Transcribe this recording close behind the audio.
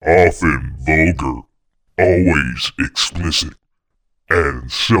Often vulgar, always explicit,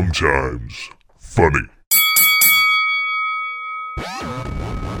 and sometimes funny.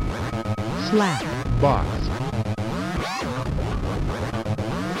 Slap Box.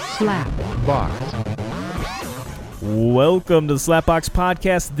 Slap Box. Welcome to the Slapbox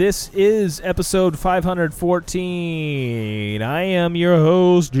Podcast. This is episode 514. I am your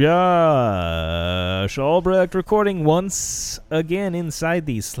host, Josh Albrecht, recording once again inside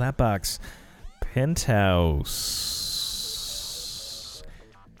the Slapbox penthouse.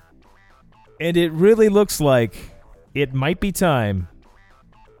 And it really looks like it might be time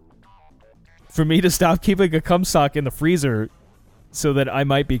for me to stop keeping a cum sock in the freezer so that I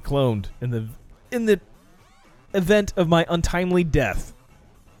might be cloned in the event of my untimely death.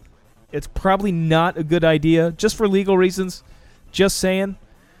 It's probably not a good idea, just for legal reasons. Just saying.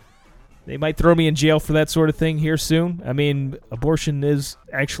 They might throw me in jail for that sort of thing here soon. I mean, abortion is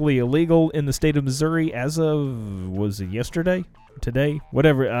actually illegal in the state of Missouri as of, was it yesterday? Today?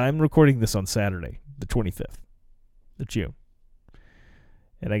 Whatever. I'm recording this on Saturday, the 25th of June.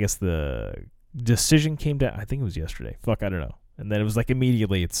 And I guess the decision came down, I think it was yesterday. Fuck, I don't know. And then it was like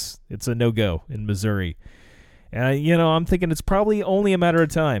immediately, it's a no-go in Missouri. And, I'm thinking it's probably only a matter of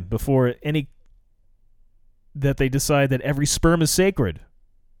time before that they decide that every sperm is sacred.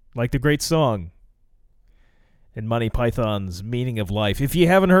 Like the great song in Monty Python's Meaning of Life. If you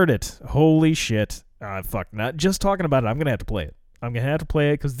haven't heard it, holy shit. Not just talking about it, I'm going to have to play it. I'm going to have to play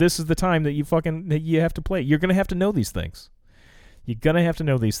it because this is the time that you have to play it. You're going to have to know these things. You're going to have to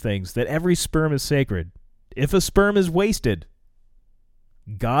know these things, that every sperm is sacred. If a sperm is wasted,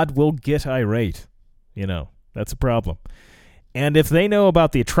 God will get irate. That's a problem. And if they know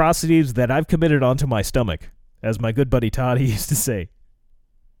about the atrocities that I've committed onto my stomach, as my good buddy Todd used to say.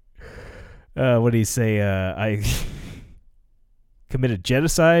 What did he say? I committed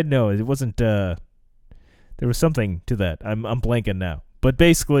genocide? No, it wasn't. There was something to that. I'm blanking now. But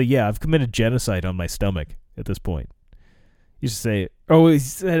basically, yeah, I've committed genocide on my stomach at this point. He used to say, he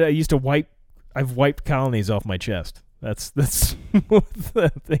said I've wiped colonies off my chest. That's what the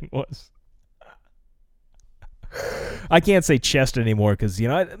thing was. I can't say chest anymore because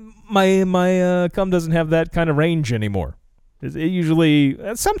my cum doesn't have that kind of range anymore. It usually,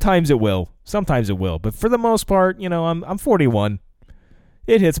 sometimes it will, but for the most part, I'm 41.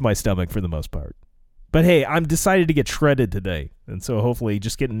 It hits my stomach for the most part. But hey, I'm decided to get shredded today, and so hopefully,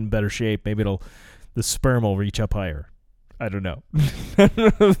 just get in better shape. Maybe the sperm will reach up higher. I don't know.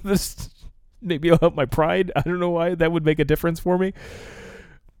 Maybe it'll help my pride. I don't know why that would make a difference for me.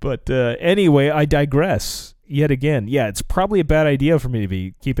 But anyway, I digress. Yet again, yeah, it's probably a bad idea for me to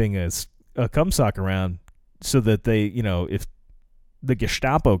be keeping a cum sock around so that they, if the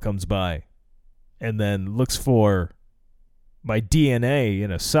Gestapo comes by and then looks for my DNA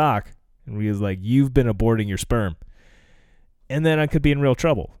in a sock and he's like, you've been aborting your sperm. And then I could be in real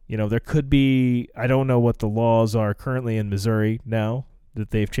trouble. There could be, I don't know what the laws are currently in Missouri now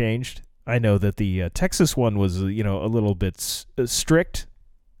that they've changed. I know that the Texas one was, a little bit strict,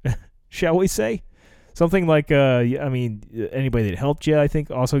 shall we say? Something like, anybody that helped you, I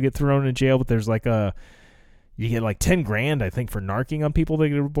think, also get thrown in jail. But there's you get like $10,000, I think, for narking on people that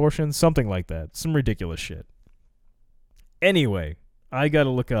get abortions. Something like that. Some ridiculous shit. Anyway, I got to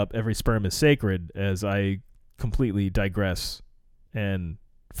look up every sperm is sacred as I completely digress and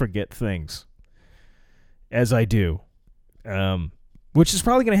forget things. As I do. Which is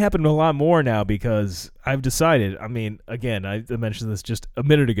probably going to happen a lot more now because I've decided, again, I mentioned this just a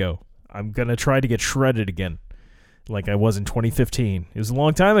minute ago. I'm going to try to get shredded again like I was in 2015. It was a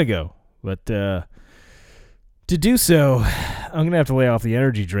long time ago. But to do so, I'm going to have to lay off the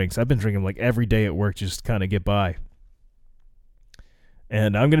energy drinks. I've been drinking like every day at work just to kind of get by.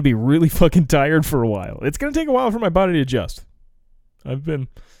 And I'm going to be really fucking tired for a while. It's going to take a while for my body to adjust. And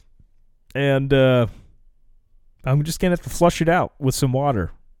I'm just going to have to flush it out with some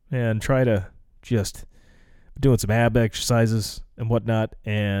water and try to just doing some ab exercises and whatnot.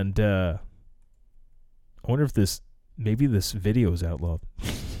 And I wonder if maybe this video is outlawed.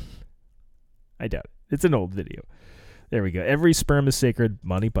 I doubt it. It's an old video. There we go. Every sperm is sacred,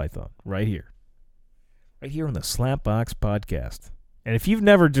 Monty Python, right here. Right here on the Slapbox Podcast. And if you've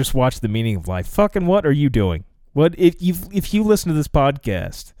never just watched The Meaning of Life, fucking what are you doing? What if you listen to this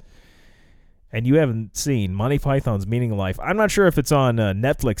podcast and you haven't seen Monty Python's Meaning of Life, I'm not sure if it's on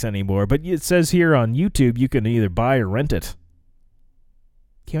Netflix anymore, but it says here on YouTube you can either buy or rent it.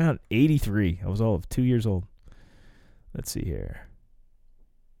 Came out in 1983. I was 2 years old. Let's see here.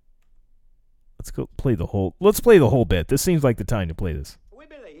 Let's play the whole bit. This seems like the time to play this. We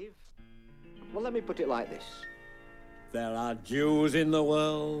believe. Well, let me put it like this. There are Jews in the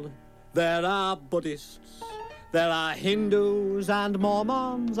world, there are Buddhists, there are Hindus and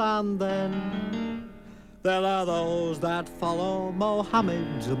Mormons, and then there are those that follow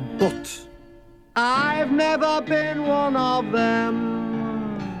Mohammed, but I've never been one of them.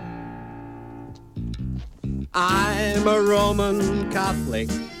 I'm a Roman Catholic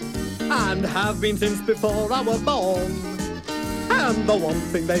and have been since before I was born. And the one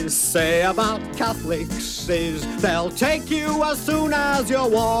thing they say about Catholics is they'll take you as soon as you're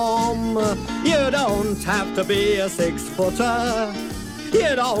warm. You don't have to be a 6-footer.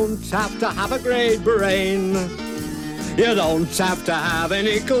 You don't have to have a great brain. You don't have to have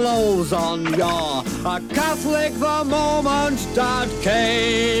any clothes on. You're a Catholic the moment Dad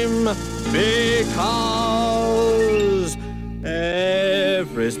came. Because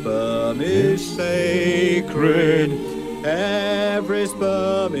every sperm is sacred. Every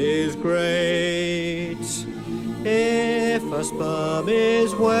sperm is great. If a sperm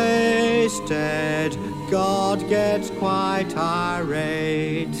is wasted, God gets quite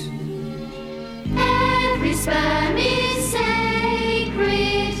irate. Every sperm is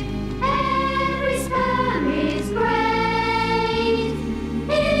sacred. Every sperm is great.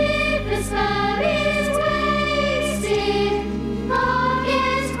 If the sperm is wasted, God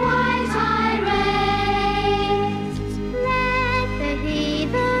gets quite irate. Let the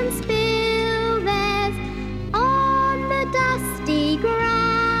heathen spill theirs on the dusty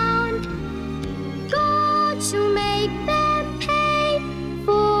ground. God shall make them pay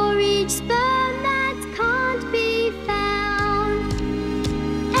for each sperm that can't be found.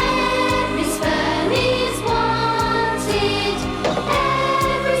 Every sperm is wanted.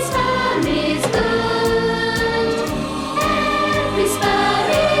 Every sperm is good. Every sperm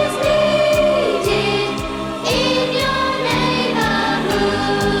is needed in your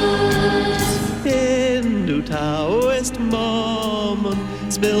neighborhood. Hindu, Taoist, Mormon,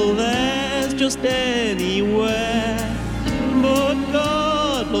 spill theirs just anywhere. But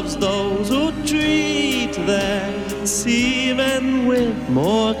God loves those who treat their semen with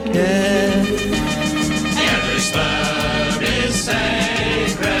more care. Every sperm is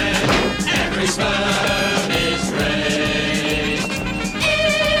sacred. Every sperm is great.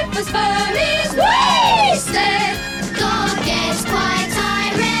 If the sperm is wasted, God gets quite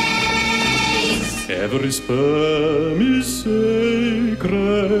irate. Every sperm is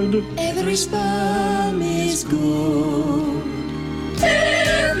sacred. Every sperm is good.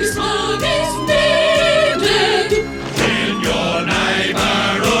 Every sperm is needed In your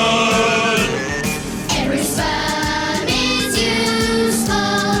neighborhood. Every sperm is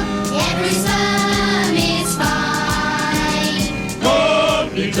useful. Every sperm is fine. God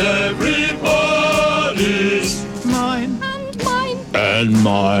needs everybody's. Mine And mine. and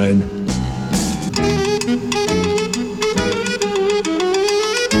mine.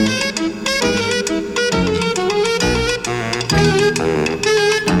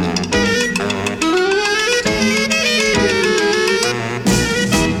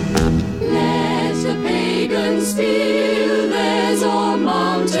 Let the pagans steal theirs on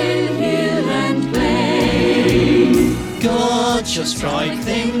mountain, hill, and plain. God shall strike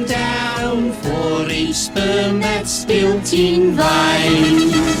them down for each sperm that's built in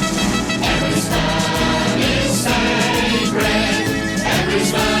vain. Every sperm is sacred. Every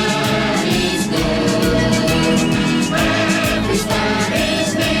sperm is good. Every sperm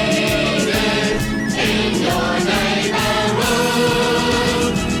is needed in your neighborhood.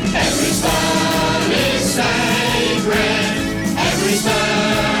 Every sperm is sacred. Every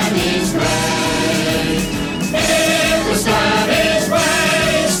sperm is great. If the sperm is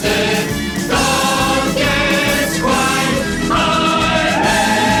wasted, God gets quite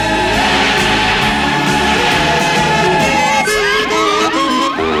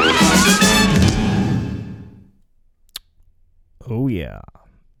Oh yeah,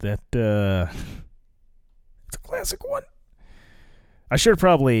 that it's a classic one. I should have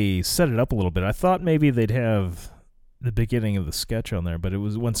probably set it up a little bit. I thought maybe they'd have the beginning of the sketch on there, but it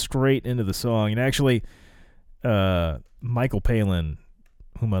went straight into the song. And actually, Michael Palin,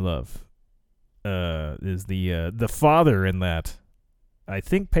 whom I love, is the father in that. I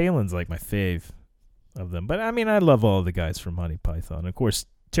think Palin's like my fave of them, but I mean I love all the guys from Monty Python. Of course,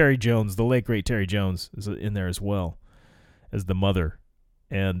 Terry Jones, the late great Terry Jones, is in there as well as the mother.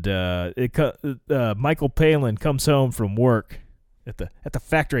 And Michael Palin comes home from work at the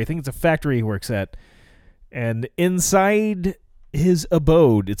factory. I think it's a factory he works at. And inside his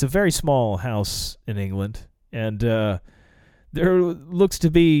abode, it's a very small house in England, and there looks to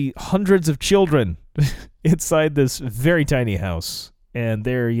be hundreds of children inside this very tiny house. and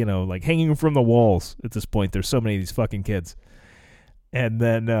they're, you know, like hanging from the walls at this point. There's so many of these fucking kids. And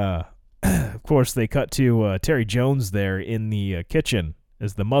then, of course, they cut to Terry Jones there in the kitchen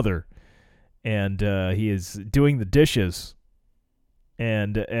as the mother, and he is doing the dishes.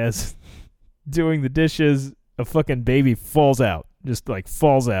 And as doing the dishes, a fucking baby falls out, just like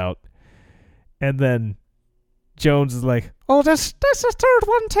falls out. And then Jones is like, "Oh, that's the third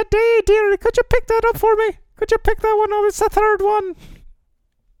one today, dearie. Could you pick that up for me? Could you pick that one up? It's the third one."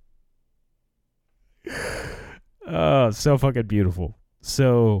 Oh, so fucking beautiful.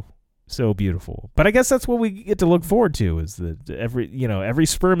 So beautiful. But I guess that's what we get to look forward to, is that every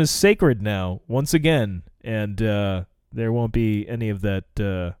sperm is sacred now, once again. And there won't be any of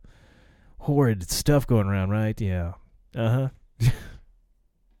that horrid stuff going around, right? Yeah. Uh-huh.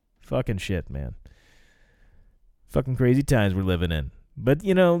 Fucking shit, man. Fucking crazy times we're living in. But,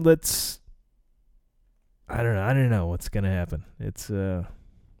 you know, I don't know what's going to happen. It's a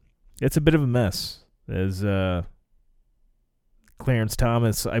bit of a mess. As Clarence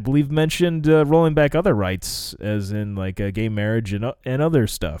Thomas, I believe, mentioned rolling back other rights, as in like gay marriage and other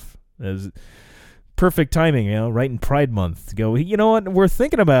stuff. As perfect timing, you know, right in Pride Month. Go, you know what? We're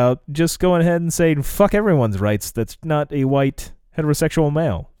thinking about just going ahead and saying fuck everyone's rights that's not a white heterosexual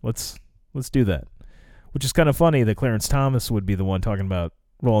male. Let's do that. Which is kind of funny that Clarence Thomas would be the one talking about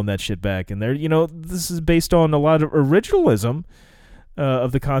rolling that shit back. And there, you know, this is based on a lot of originalism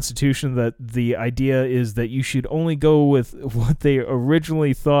of the Constitution, that the idea is that you should only go with what they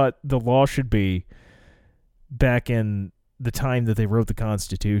originally thought the law should be back in the time that they wrote the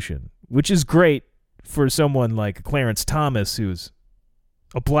Constitution, which is great for someone like Clarence Thomas, who's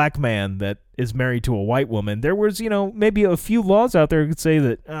a black man that is married to a white woman. There was, you know, maybe a few laws out there that could say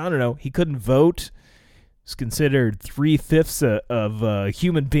that, I don't know, he couldn't vote. He's considered 3/5 of a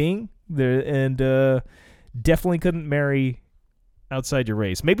human being there, and definitely couldn't marry outside your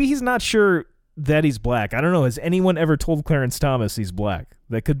race. Maybe he's not sure that he's black. I don't know. Has anyone ever told Clarence Thomas he's black?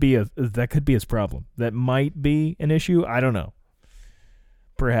 That could be his problem. That might be an issue. I don't know.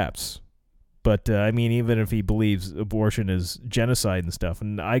 Perhaps. But, I mean, even if he believes abortion is genocide and stuff,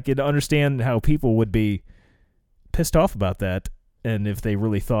 and I could understand how people would be pissed off about that, and if they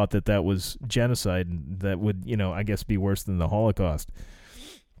really thought that that was genocide, that would, you know, I guess be worse than the Holocaust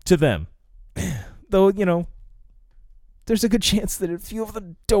to them. Though, you know, there's a good chance that a few of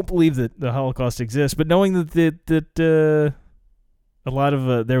them don't believe that the Holocaust exists, but knowing that a lot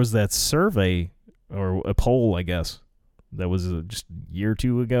of there was that survey, or a poll, I guess, that was just a year or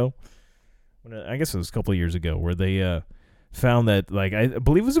two ago. I guess it was a couple of years ago, where they found that, like, I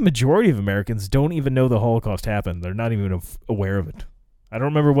believe it was a majority of Americans don't even know the Holocaust happened. They're not even aware of it. I don't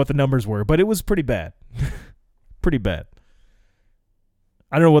remember what the numbers were, but it was pretty bad. Pretty bad.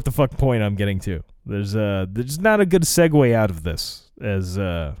 I don't know what the fuck point I'm getting to. There's not a good segue out of this, as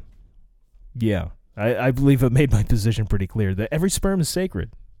yeah, I believe I've made my position pretty clear that Every Sperm is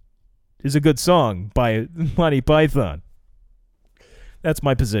Sacred is a good song by Monty Python. That's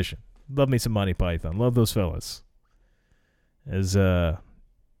my position. Love me some Monty Python. Love those fellas. As two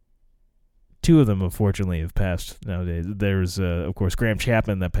of them, unfortunately, have passed nowadays. There's, of course, Graham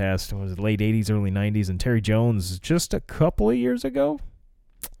Chapman that passed, was it late 80s, early 90s, and Terry Jones just a couple of years ago.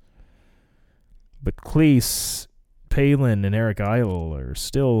 But Cleese, Palin, and Eric Idle are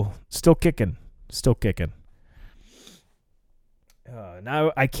still kicking. Still kicking.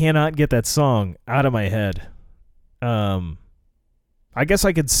 Now I cannot get that song out of my head. I guess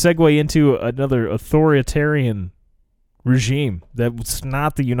I could segue into another authoritarian regime that's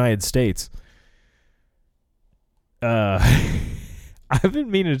not the United States. I've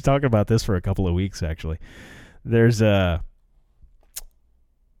been meaning to talk about this for a couple of weeks, actually. There's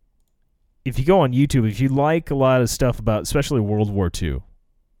if you go on YouTube, if you like a lot of stuff about, especially World War II,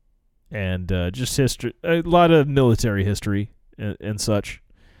 and just history, a lot of military history and such,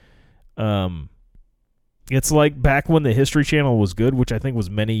 it's like back when the History Channel was good, which I think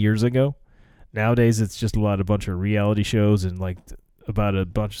was many years ago. Nowadays, it's just a bunch of reality shows and like about a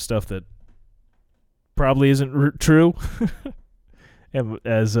bunch of stuff that probably isn't true. And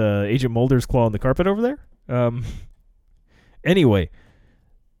as Agent Mulder's clawing the carpet over there. Anyway,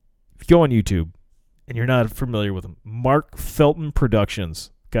 if you go on YouTube and you're not familiar with him, Mark Felton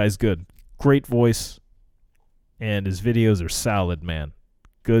Productions. Guy's good. Great voice. And his videos are solid, man.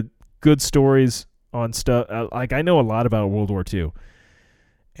 Good stories on stuff. Like, I know a lot about World War II.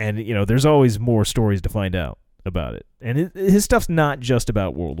 And, you know, there's always more stories to find out about it. And his stuff's not just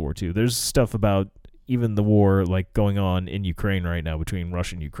about World War II. There's stuff about even the war, like, going on in Ukraine right now between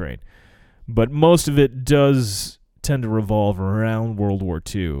Russia and Ukraine. But most of it does tend to revolve around World War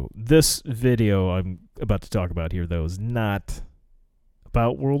II. This video I'm about to talk about here, though, is not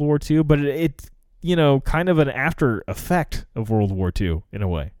about World War II, but it kind of an after effect of World War II in a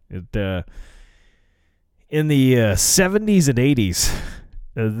way. It in the 70s and 80s,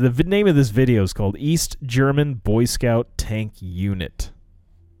 the name of this video is called East German Boy Scout Tank Unit,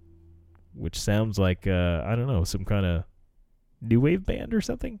 which sounds like I don't know, some kind of new wave band or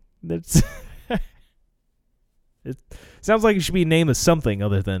something. That's it sounds like it should be named as something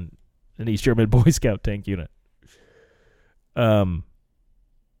other than an East German Boy Scout Tank Unit.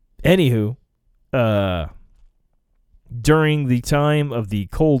 Anywho, during the time of the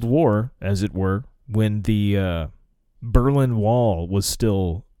Cold War, as it were, when the Berlin Wall was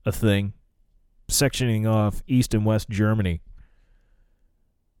still a thing, sectioning off East and West Germany,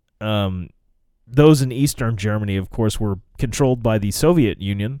 those in Eastern Germany, of course, were controlled by the Soviet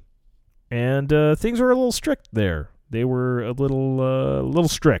Union, and things were a little strict there. They were a little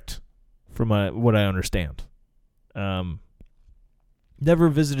strict, from what I understand. Never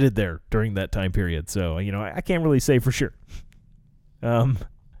visited there during that time period, so I can't really say for sure.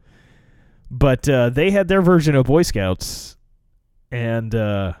 But they had their version of Boy Scouts, and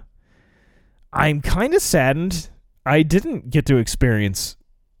I'm kind of saddened I didn't get to experience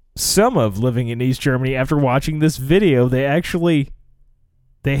some of living in East Germany after watching this video. They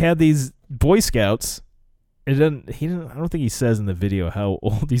had these Boy Scouts. I don't think he says in the video how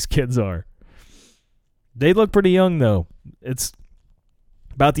old these kids are. They look pretty young, though. It's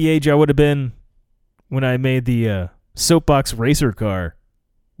about the age I would have been when I made the soapbox racer car,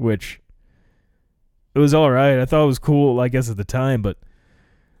 which it was all right. I thought it was cool, I guess, at the time, but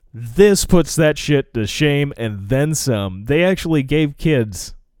this puts that shit to shame and then some. They actually gave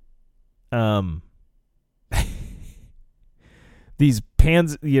kids these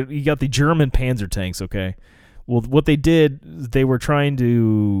you got the German Panzer tanks, okay? Well, what they did, they were trying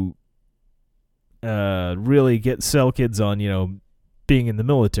to really sell kids on, being in the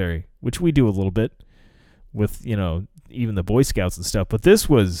military, which we do a little bit with, even the Boy Scouts and stuff. But this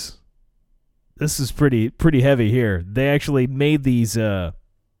is pretty heavy here. They actually made these, I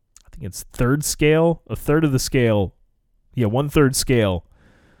think it's third scale, a third of the scale, 1/3 scale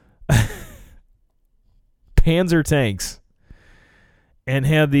Panzer tanks, and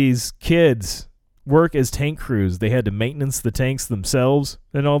had these kids work as tank crews. They had to maintenance the tanks themselves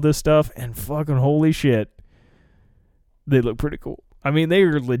and all this stuff, and fucking holy shit, they look pretty cool. I mean, they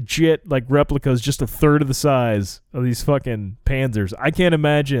are legit like replicas, just a third of the size of these fucking Panzers. I can't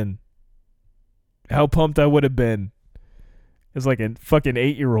imagine how pumped I would have been as like a fucking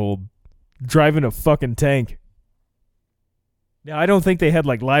 8-year-old driving a fucking tank. Now, I don't think they had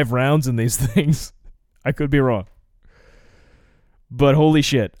like live rounds in these things. I could be wrong. But holy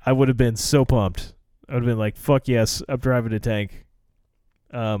shit, I would have been so pumped. I would have been like, fuck yes, I'm driving a tank.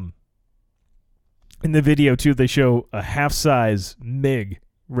 In the video, too, they show a half-size MiG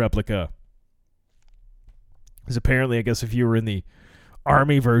replica. Because apparently, I guess if you were in the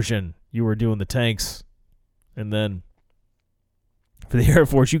Army version, you were doing the tanks. And then for the Air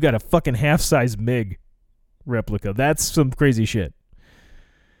Force, you got a fucking half-size MiG replica. That's some crazy shit.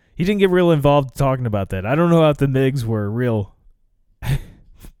 He didn't get real involved talking about that. I don't know if the MiGs were real.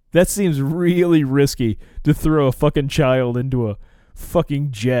 That seems really risky to throw a fucking child into a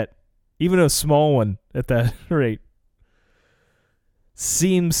fucking jet. Even a small one at that rate.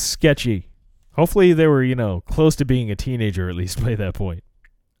 Seems sketchy. Hopefully they were, close to being a teenager at least by that point.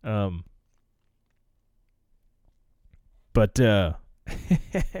 But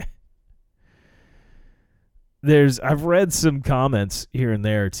I've read some comments here and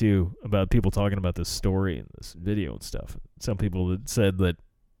there too about people talking about this story and this video and stuff. Some people that said that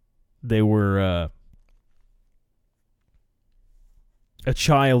they were a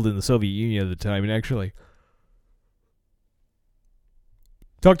child in the Soviet Union at the time, and actually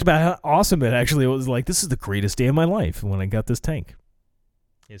talked about how awesome it actually was. Like, this is the greatest day of my life when I got this tank.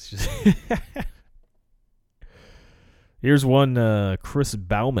 It's just here's one. Chris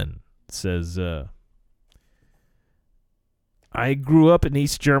Bauman says, I grew up in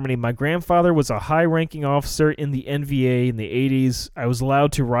East Germany. My grandfather was a high-ranking officer in the NVA in the 80s. I was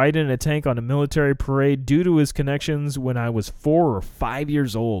allowed to ride in a tank on a military parade due to his connections when I was 4 or 5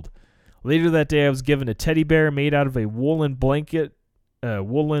 years old. Later that day, I was given a teddy bear made out of a woolen blanket,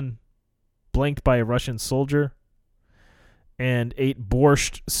 blanked by a Russian soldier, and ate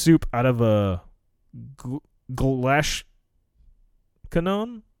borscht soup out of a gulasch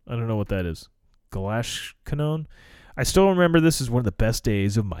kanon. I don't know what that is. Gulasch kanon. I still remember this as one of the best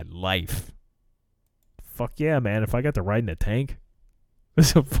days of my life. Fuck yeah, man. If I got to ride in a tank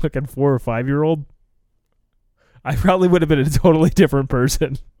as a fucking 4 or 5-year-old, I probably would have been a totally different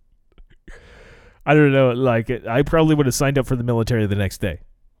person. I don't know. Like, I probably would have signed up for the military the next day.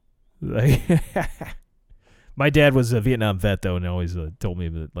 Like, my dad was a Vietnam vet, though, and always told me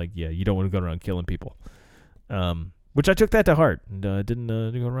that, like, yeah, you don't want to go around killing people. Which I took that to heart and didn't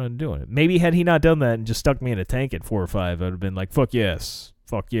go around doing it. Maybe had he not done that and just stuck me in a tank at 4 or 5, I'd have been like, fuck yes.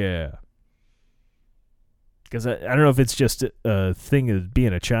 Fuck yeah. Because I don't know if it's just a thing of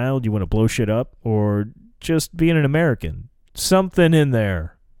being a child, you want to blow shit up, or just being an American. Something in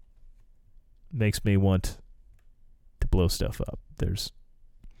there makes me want to blow stuff up.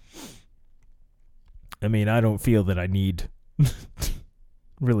 I don't feel that I need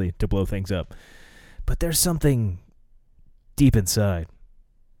really to blow things up. But there's something deep inside.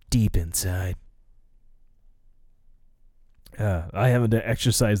 I haven't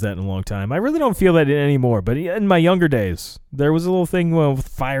exercised that in a long time. I really don't feel that anymore. But in my younger days, there was a little thing with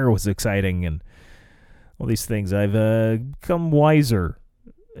fire was exciting and all these things. I've become wiser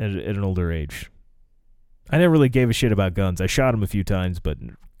at an older age. I never really gave a shit about guns. I shot them a few times, but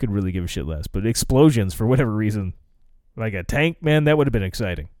could really give a shit less. But explosions, for whatever reason, like a tank, man, that would have been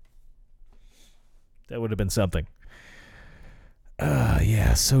exciting. That would have been something.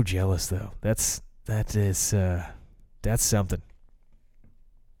 Yeah, so jealous though. That's something.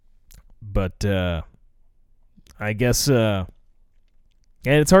 But I guess and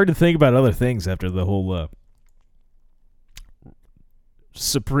it's hard to think about other things after the whole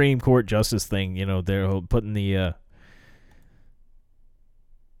Supreme Court justice thing. You know, they're putting the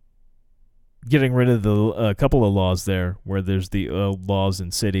getting rid of the couple of laws there, where there's the laws in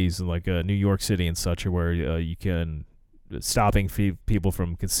cities like New York City and such, where you can stopping people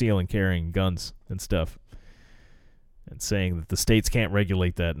from concealing carrying guns and stuff, and saying that the states can't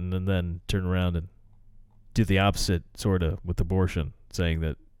regulate that, and then turn around and do the opposite sort of with abortion, saying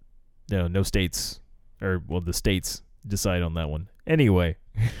that no states, or well, the states decide on that one. Anyway,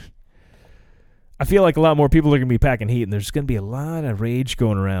 I feel like a lot more people are going to be packing heat, and there's going to be a lot of rage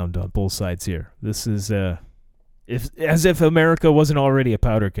going around on both sides here. This is as if America wasn't already a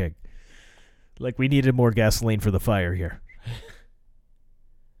powder keg. Like we needed more gasoline for the fire here.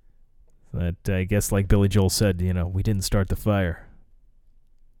 But I guess like Billy Joel said, we didn't start the fire.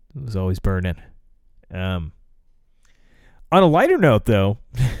 It was always burning. On a lighter note, though,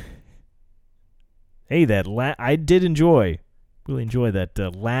 hey, I did really enjoy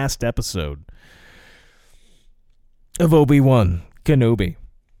that last episode of Obi-Wan Kenobi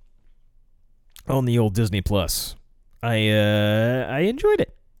on the old Disney Plus. I enjoyed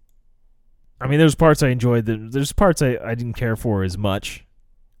it. I mean, there's parts I enjoyed. There's parts I didn't care for as much.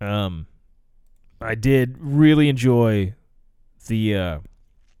 I did really enjoy the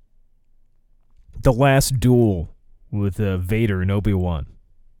last duel with Vader and Obi-Wan.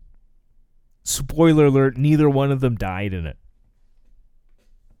 Spoiler alert, neither one of them died in it.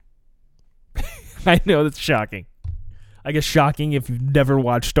 I know that's shocking. I guess shocking if you've never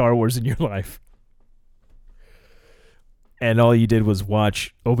watched Star Wars in your life. And all you did was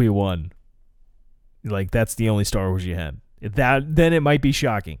watch Obi-Wan. Like, that's the only Star Wars you had. Then it might be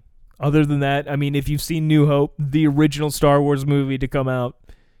shocking. Other than that, I mean, if you've seen New Hope, the original Star Wars movie to come out,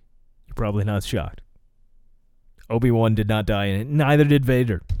 you're probably not shocked. Obi-Wan did not die in it. Neither did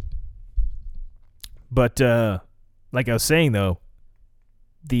Vader. But, like I was saying, though,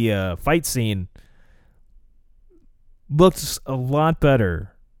 the fight scene looks a lot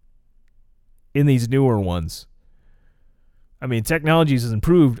better in these newer ones. I mean, technology has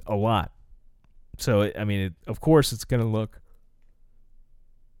improved a lot. So, of course, it's going to look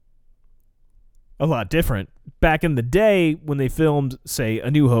a lot different. Back in the day, when they filmed, say,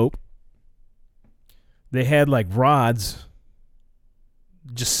 A New Hope, they had, like, rods,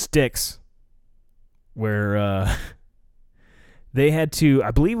 just sticks, where they had to,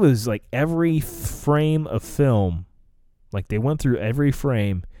 I believe it was, like, every frame of film, like, they went through every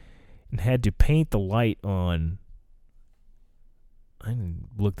frame and had to paint the light on. I can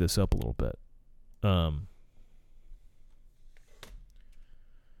look this up a little bit.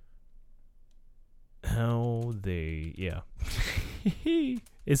 How they, yeah.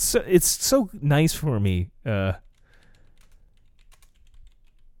 It's so nice for me.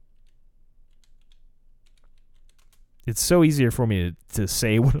 It's so easier for me to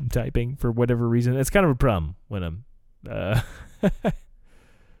say what I'm typing for whatever reason. It's kind of a problem when I'm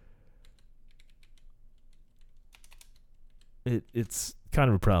it's kind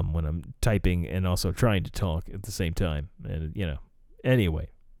of a problem when I'm typing and also trying to talk at the same time. And, anyway.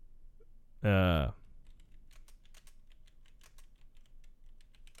 But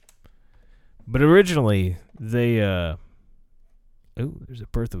originally, they, there's a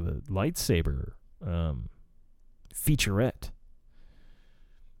birth of a lightsaber, featurette.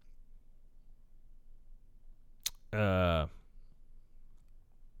 The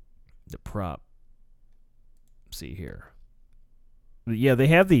prop. Let's see here. Yeah, they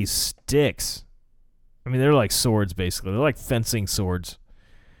have these sticks. I mean, they're like swords, basically. They're like fencing swords.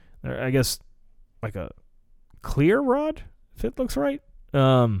 They're, I guess, like a clear rod, if it looks right.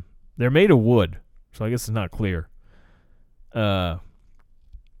 They're made of wood, so I guess it's not clear. But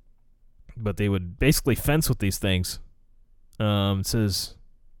they would basically fence with these things. It says,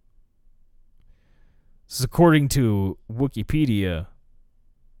 this is according to Wikipedia,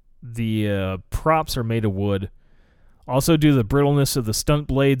 the props are made of wood. Also due to the brittleness of the stunt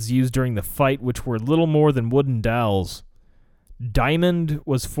blades used during the fight, which were little more than wooden dowels. Diamond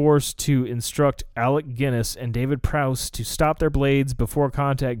was forced to instruct Alec Guinness and David Prowse to stop their blades before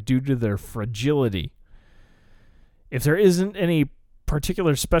contact due to their fragility. If there isn't any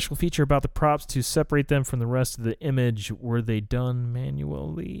particular special feature about the props to separate them from the rest of the image, were they done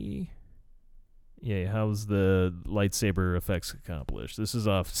manually? Yeah, how's the lightsaber effects accomplished? This is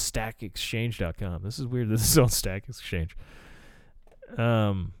off StackExchange.com. This is weird. This is on Stack Exchange.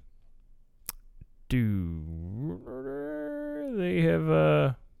 They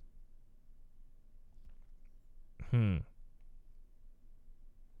have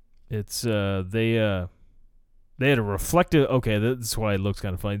It's they had a reflective. Okay, that's why it looks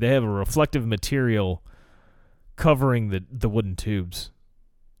kind of funny. They have a reflective material covering the wooden tubes,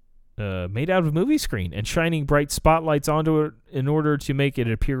 made out of movie screen and shining bright spotlights onto it in order to make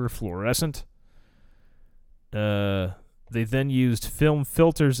it appear fluorescent. They then used film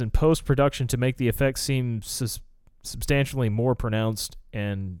filters in post-production to make the effects seem substantially more pronounced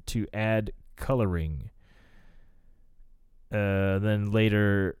and to add coloring. Then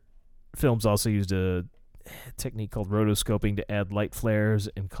later, films also used a technique called rotoscoping to add light flares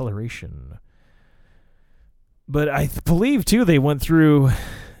and coloration. But I believe, too, they went through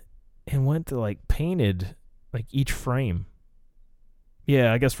and painted, each frame.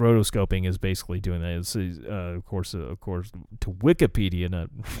 Yeah, I guess rotoscoping is basically doing that. It's, of course, to Wikipedia, not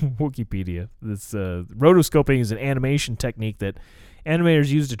Wikipedia. This rotoscoping is an animation technique that animators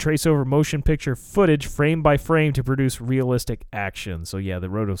use to trace over motion picture footage frame by frame to produce realistic action. So yeah, the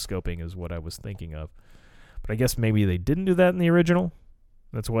rotoscoping is what I was thinking of. But I guess maybe they didn't do that in the original.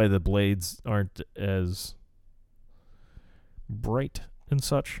 That's why the blades aren't as bright and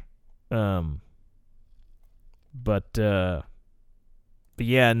such. But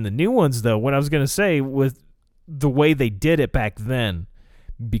yeah, in the new ones, though, what I was going to say, with the way they did it back then,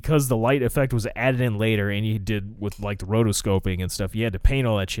 because the light effect was added in later, and you did with, the rotoscoping and stuff, you had to paint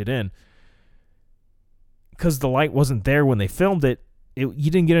all that shit in. Because the light wasn't there when they filmed it,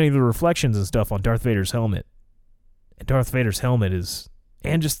 you didn't get any of the reflections and stuff on Darth Vader's helmet. And Darth Vader's helmet is...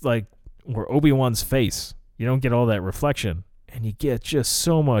 And just, where Obi-Wan's face, you don't get all that reflection. And you get just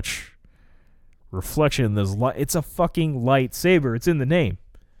so much reflection in this light. It's a fucking lightsaber. It's in the name.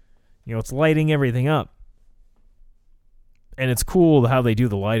 It's lighting everything up. And it's cool how they do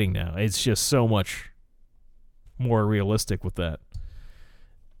the lighting now. It's just so much more realistic with that.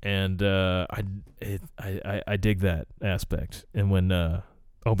 And I dig that aspect. And when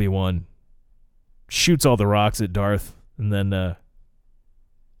Obi-Wan shoots all the rocks at Darth and then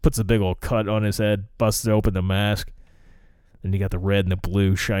puts a big old cut on his head, busts open the mask, and you got the red and the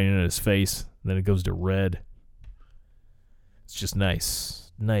blue shining in his face. And then it goes to red. It's just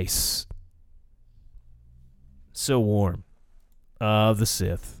nice. Nice. So warm. The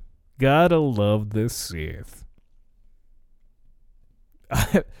Sith. Gotta love the Sith.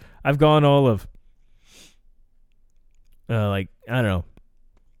 I've gone all of, I don't know,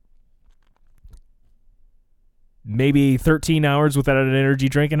 maybe 13 hours without an energy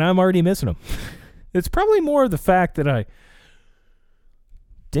drink, and I'm already missing them. It's probably more of the fact that I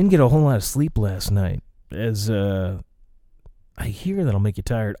didn't get a whole lot of sleep last night, as I hear that'll make you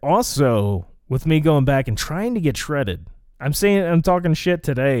tired. Also, with me going back and trying to get shredded, I'm talking shit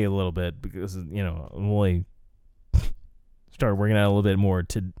today a little bit because, I'm only started working out a little bit more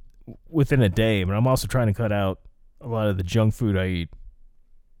within a day, but I'm also trying to cut out a lot of the junk food I eat.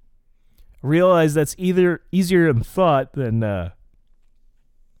 I realize that's either easier than thought than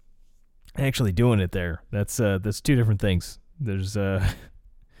actually doing it there. That's two different things. There's I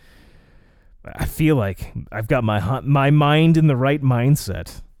feel like I've got my mind in the right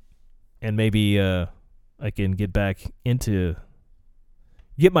mindset, and maybe I can get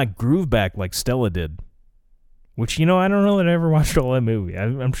my groove back like Stella did. Which, I don't know that I ever watched all that movie.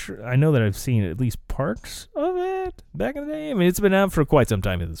 I'm sure I know that I've seen at least parts of it back in the day. I mean, it's been out for quite some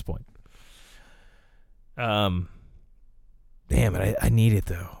time at this point. Damn it, I need it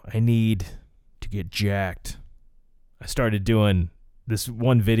though. I need to get jacked. I started doing this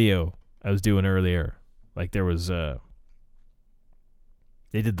one video I was doing earlier. Like there was they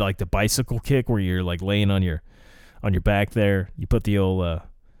did like the bicycle kick where you're like laying on your back there. You put the old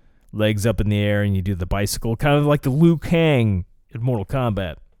legs up in the air and you do the bicycle, kind of like the Liu Kang in Mortal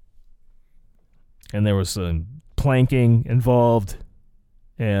Kombat. And there was some planking involved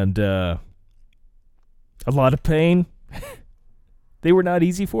and a lot of pain. They were not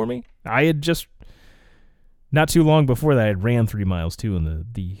easy for me. I had just, not too long before that, I had ran 3 miles too in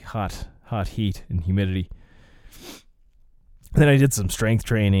the hot heat and humidity. And then I did some strength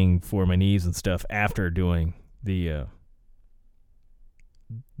training for my knees and stuff after doing the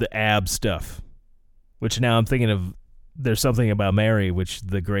ab stuff, which now I'm thinking of. There's something about Mary, which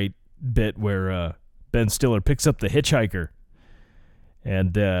the great bit where Ben Stiller picks up the hitchhiker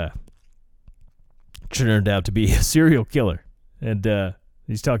and turned out to be a serial killer. And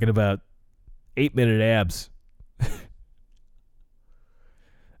he's talking about 8-minute abs.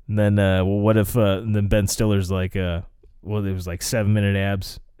 And then, what if, and then Ben Stiller's like, it was like 7-minute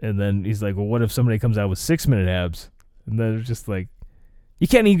abs. And then he's like, well, what if somebody comes out with 6-minute abs? And then it's just like, you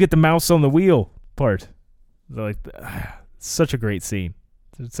can't even get the mouse on the wheel part. They're like, such a great scene.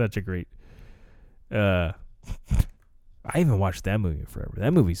 It's such a great, I haven't watched that movie in forever.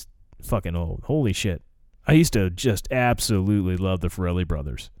 That movie's fucking old. Holy shit. I used to just absolutely love the Farrelly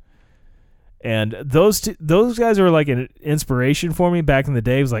brothers. And those guys were like an inspiration for me back in the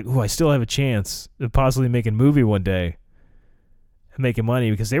day. It was like, ooh, I still have a chance of possibly making a movie one day and making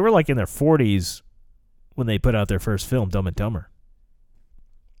money, because they were like in their 40s when they put out their first film, Dumb and Dumber.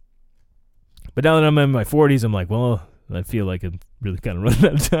 But now that I'm in my 40s, I'm like, well, I feel like I'm really kind of running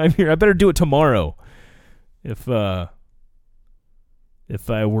out of time here. I better do it tomorrow. If I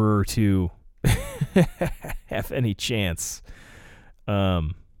were to have any chance.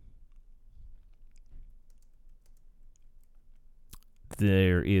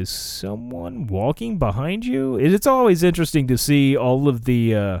 There is someone walking behind you. It's always interesting to see all of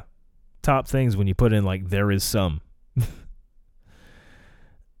the top things when you put in like there is some.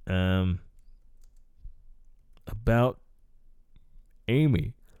 About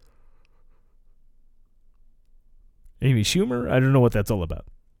Amy Schumer. I don't know what that's all about.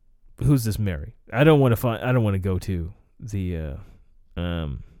 Who's this Mary? I don't want to go to the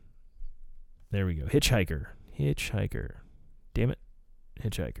there we go. Hitchhiker. Damn it.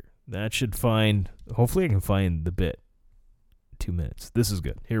 Hitchhiker. That should find, hopefully I can find the bit. 2 minutes. This is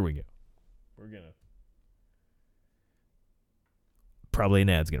good. Here we go. We're gonna, probably an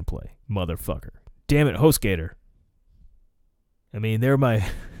ad's gonna play. Motherfucker. Damn it, HostGator. I mean, they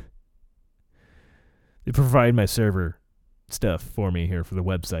provide my server stuff for me here for the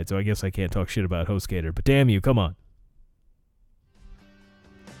website, so I guess I can't talk shit about HostGator, but damn you, come on.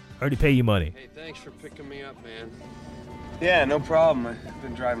 I already pay you money. Hey, thanks for picking me up, man. Yeah, no problem. I've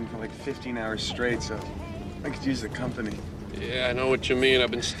been driving for like 15 hours straight, so I could use the company. Yeah, I know what you mean.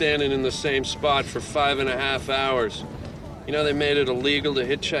 I've been standing in the same spot for 5.5 hours. You know they made it illegal to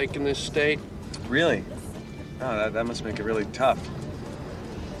hitchhike in this state? Really? Oh, that must make it really tough.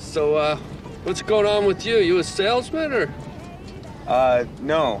 So, what's going on with you? You a salesman, or?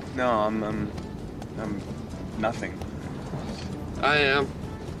 No, I'm nothing. I am.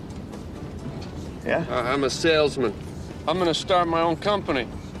 Yeah? I'm a salesman. I'm gonna start my own company.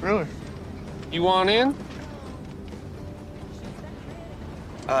 Really? You want in?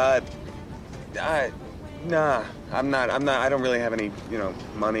 Nah, I'm not, I don't really have any,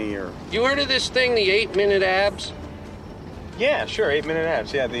 money or... You heard of this thing, the 8-minute abs? Yeah, sure, 8-minute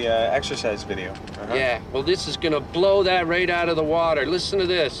abs. Yeah, the exercise video. Uh-huh. Yeah, well, this is gonna blow that right out of the water. Listen to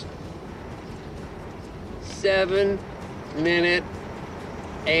this. 7-minute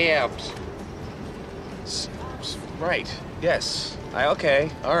abs. Right, yes.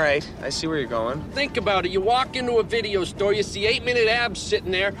 Okay, all right. I see where you're going. Think about it. You walk into a video store, you see 8-minute abs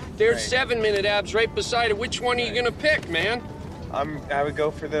sitting there. There's Right. 7-minute abs right beside it. Which one are you gonna pick, man? I would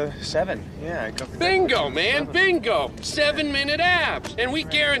go for the 7. Yeah, I'd go for Bingo, the man, 7. bingo. 7-minute abs. And we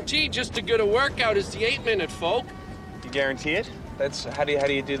guarantee just as good a workout as the 8-minute, folk. You guarantee it? That's how do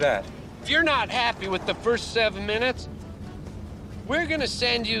you do that? If you're not happy with the first 7 minutes, we're gonna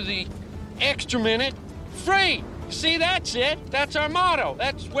send you the extra minute free. See, that's it. That's our motto.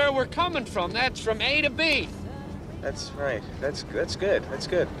 That's where we're coming from. That's from A to B. That's right. That's good. That's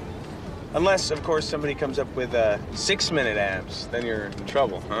good. Unless, of course, somebody comes up with 6-minute abs, then you're in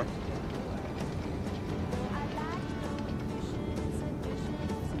trouble, huh?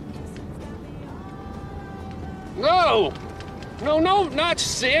 No, not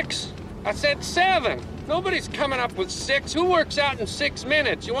 6. I said 7. Nobody's coming up with 6. Who works out in 6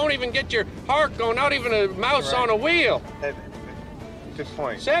 minutes? You won't even get your heart going, not even a mouse Right. on a wheel. Good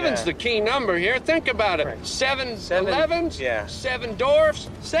point. Seven's yeah. the key number here. Think about it. Right. 7 Seven, 11s? yeah. 7 dwarfs?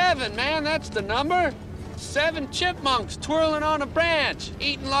 7, man, that's the number. 7 chipmunks twirling on a branch,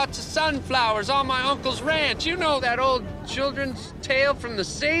 eating lots of sunflowers on my uncle's ranch. You know that old children's tale from the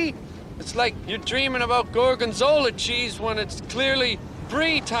sea? It's like you're dreaming about gorgonzola cheese when it's clearly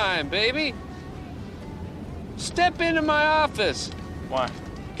brie time, baby. Step into my office, Why?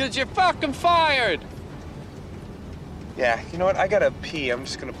 'cause you're fucking fired. Yeah, you know what? I gotta pee. I'm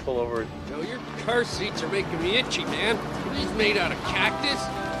just gonna pull over. Yo, your car seats are making me itchy, man. Are these made out of cactus?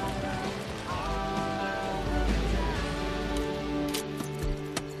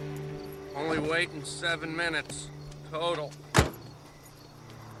 Only waiting 7 minutes total.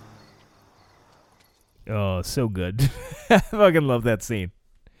 Oh, so good. I fucking love that scene.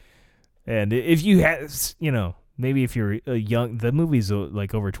 And if you had, you know, maybe if you're young, the movie's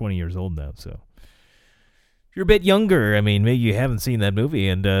like over 20 years old now, so if you're a bit younger, I mean, maybe you haven't seen that movie.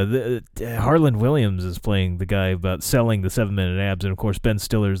 And Harland Williams is playing the guy about selling the 7-minute abs, and of course Ben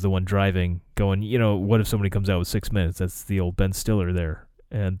Stiller's the one driving, going, you know, what if somebody comes out with 6 minutes? That's the old Ben Stiller there.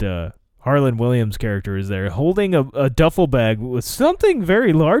 And Harland Williams' character is there holding a duffel bag with something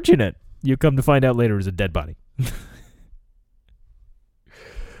very large in it. You come to find out later is a dead body.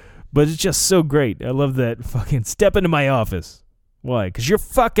 But it's just so great. I love that fucking step into my office. Why? Because you're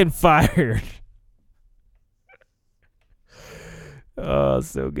fucking fired. Oh,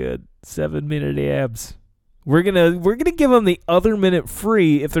 so good. 7-minute abs. We're gonna give them the other minute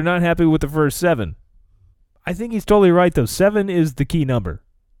free if they're not happy with the first 7. I think he's totally right though. 7 is the key number.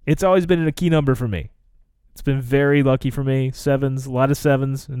 It's always been a key number for me. It's been very lucky for me. 7s, a lot of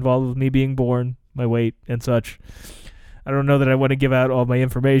 7s involved with me being born, my weight and such. I don't know that I want to give out all my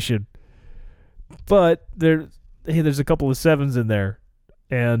information, but there's a couple of 7s in there,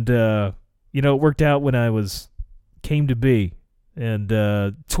 and you know, it worked out when I came to be. And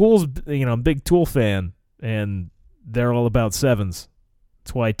Tools, you know, I'm a big Tool fan, and they're all about 7s.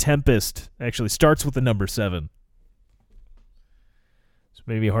 That's why Tempest actually starts with the number 7. So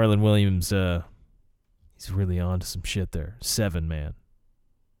maybe Harland Williams, he's really on to some shit there. 7, man.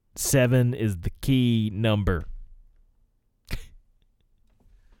 7 is the key number.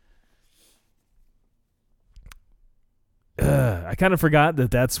 I kind of forgot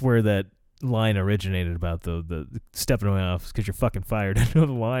that's where that line originated about the stepping away off because you're fucking fired. I know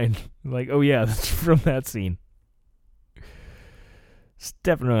the line. Like, oh yeah, that's from that scene.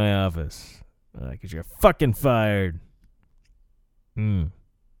 Stepping to my office because you're fucking fired.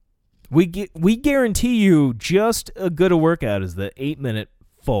 We guarantee you just as good a workout as the 8-minute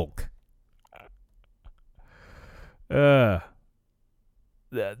folk.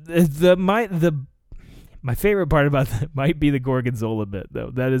 My favorite part about that might be the Gorgonzola bit,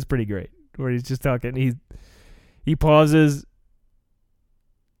 though. That is pretty great. Where he's just talking. He pauses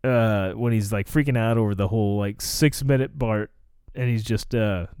when he's like freaking out over the whole like 6-minute part, and he's just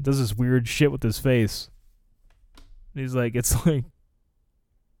does this weird shit with his face. He's like, it's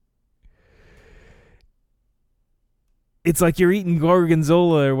like you're eating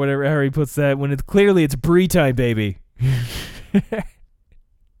Gorgonzola or whatever Harry puts that, when it's clearly it's brie time, baby.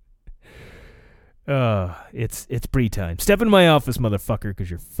 It's brie time. Step in my office, motherfucker, because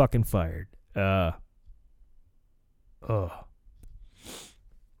you're fucking fired.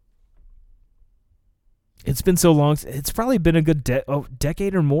 It's been so long. It's probably been a good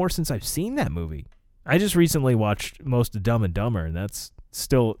decade or more since I've seen that movie. I just recently watched most of Dumb and Dumber, and that's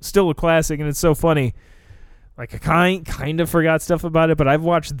still a classic, and it's so funny. Like, I kind of forgot stuff about it, but I've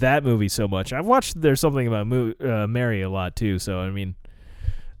watched that movie so much. I've watched There's Something About Mary a lot, too, so, I mean,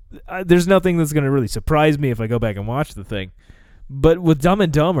 there's nothing that's going to really surprise me if I go back and watch the thing. But with Dumb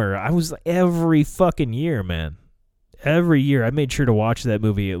and Dumber, I was every fucking year, man. Every year, I made sure to watch that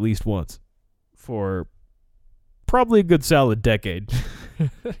movie at least once for probably a good solid decade.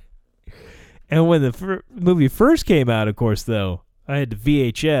 And when the movie first came out, of course, though, I had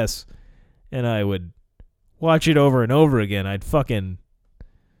the VHS, and I would watch it over and over again. It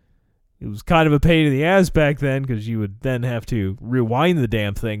was kind of a pain in the ass back then, because you would then have to rewind the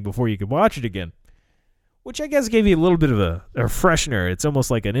damn thing before you could watch it again. Which I guess gave you a little bit of a freshener. It's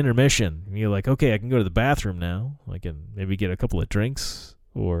almost like an intermission. You're like, okay, I can go to the bathroom now. I can maybe get a couple of drinks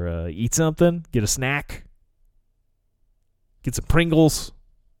or eat something, get a snack, get some Pringles,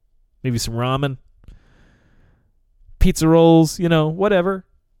 maybe some ramen, pizza rolls, whatever.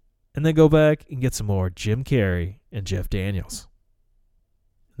 And then go back and get some more Jim Carrey and Jeff Daniels.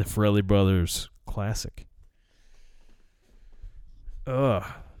 The Farrelly Brothers classic.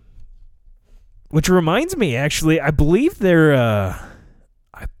 Which reminds me, actually, I believe they're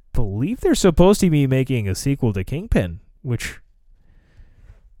supposed to be making a sequel to Kingpin, which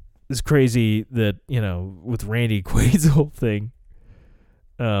it's crazy that, with Randy Quaid's whole thing.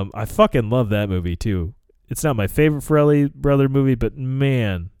 I fucking love that movie, too. It's not my favorite Farrelly brother movie, but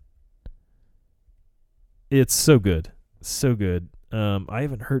man, it's so good. So good. I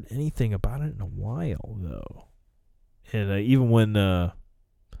haven't heard anything about it in a while, though. And even when I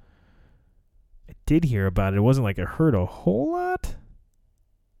did hear about it, it wasn't like I heard a whole lot.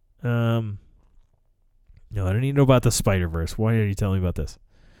 No, I don't even know about the Spider-Verse. Why are you telling me about this?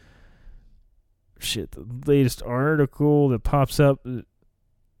 Shit, the latest article that pops up. I'm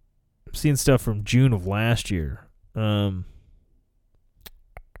seeing stuff from June of last year. We'll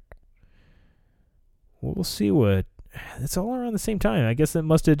see what. It's all around the same time. I guess that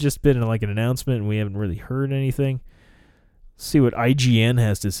must have just been like an announcement and we haven't really heard anything. Let's see what IGN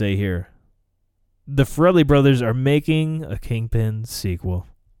has to say here. The Farrelly brothers are making a Kingpin sequel.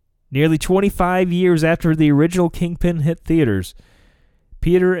 Nearly 25 years after the original Kingpin hit theaters,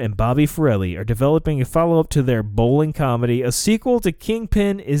 Peter and Bobby Farrelly are developing a follow-up to their bowling comedy. A sequel to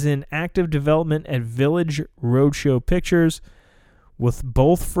Kingpin is in active development at Village Roadshow Pictures, with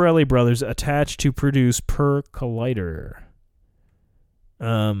both Farrelly brothers attached to produce per Collider.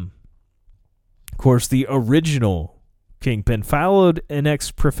 Of course, the original Kingpin followed an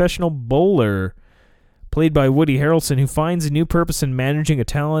ex-professional bowler played by Woody Harrelson, who finds a new purpose in managing a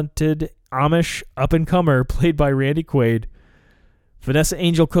talented Amish up-and-comer played by Randy Quaid. Vanessa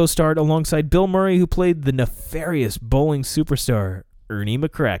Angel co-starred alongside Bill Murray, who played the nefarious bowling superstar Ernie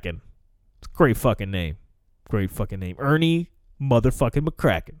McCracken. It's a great fucking name. Great fucking name. Ernie motherfucking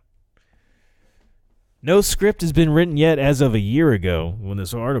McCracken. No script has been written yet as of a year ago when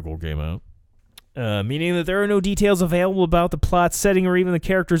this article came out. Meaning that there are no details available about the plot, setting, or even the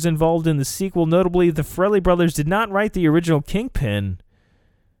characters involved in the sequel. Notably, the Farrelly brothers did not write the original Kingpin,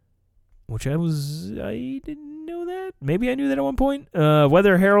 which I didn't know that. Maybe I knew that at one point.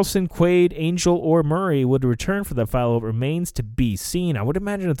 Whether Harrelson, Quaid, Angel, or Murray would return for the follow-up remains to be seen. I would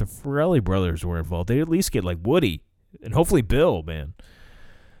imagine if the Farrelly brothers were involved, they'd at least get like Woody and hopefully Bill, man.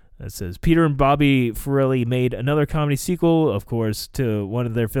 That says Peter and Bobby Farrelly made another comedy sequel, of course, to one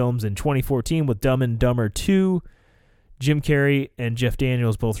of their films in 2014 with Dumb and Dumber 2. Jim Carrey and Jeff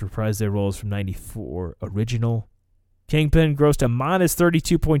Daniels both reprised their roles from '94 original. Kingpin grossed a modest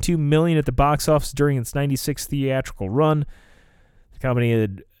 $32.2 million at the box office during its 96th theatrical run. The comedy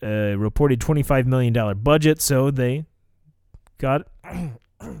had a reported $25 million budget, so they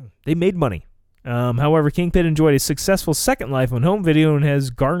made money. However, Kingpin enjoyed a successful second life on home video and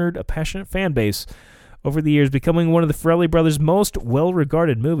has garnered a passionate fan base over the years, becoming one of the Farrelly brothers' most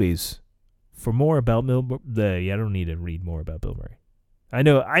well-regarded movies. For more about I don't need to read more about Bill Murray. I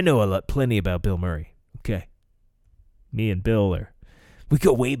know plenty about Bill Murray. Okay, me and Bill we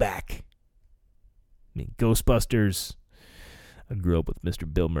go way back. I mean, Ghostbusters. I grew up with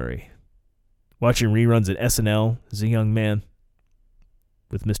Mr. Bill Murray, watching reruns at SNL as a young man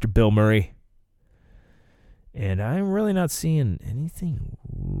with Mr. Bill Murray. And I'm really not seeing anything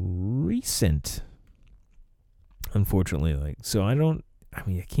recent, unfortunately. I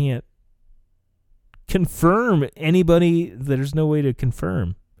can't confirm anybody. There's no way to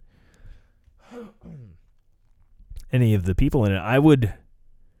confirm any of the people in it. I would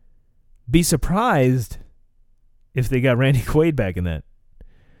be surprised if they got Randy Quaid back in that.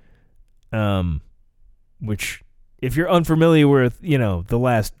 Which, if you're unfamiliar with, the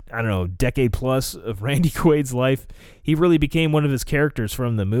last, decade plus of Randy Quaid's life, he really became one of his characters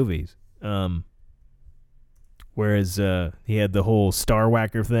from the movies. Whereas he had the whole Star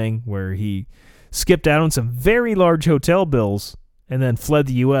Whacker thing where he skipped out on some very large hotel bills and then fled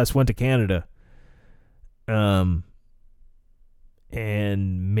the U.S., went to Canada. And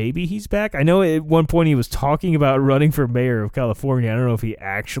maybe he's back. I know at one point he was talking about running for mayor of California. I don't know if he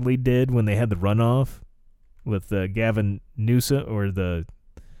actually did when they had the runoff with Gavin Newsom, or the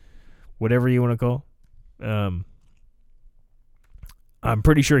whatever you want to call. I'm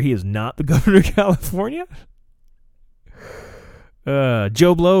pretty sure he is not the governor of California.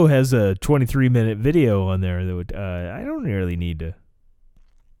 Joe Blow has a 23-minute video on there that would, I don't really need to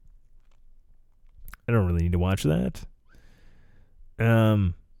watch that.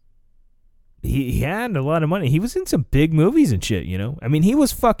 He had a lot of money. He was in some big movies and shit, I mean, he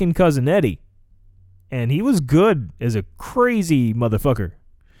was fucking Cousin Eddie. And he was good as a crazy motherfucker.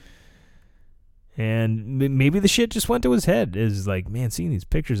 And maybe the shit just went to his head. Is like, man, seeing these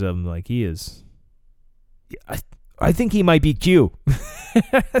pictures of him, like he is. I think he might be Q.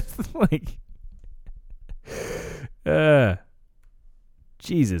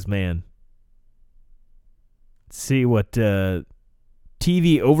 Jesus, man. Let's see what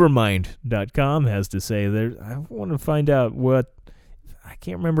TVOvermind.com has to say there. I want to find out what. I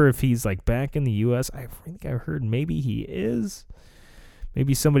can't remember if he's like back in the U.S. I think I heard maybe he is.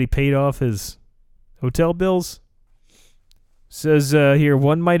 Maybe somebody paid off his hotel bills. Says here,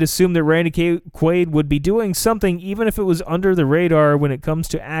 one might assume that Randy Quaid would be doing something even if it was under the radar when it comes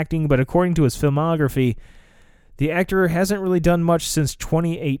to acting, but according to his filmography, the actor hasn't really done much since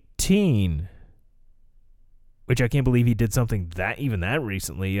 2018, which I can't believe he did something that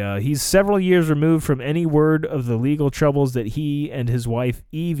recently. He's several years removed from any word of the legal troubles that he and his wife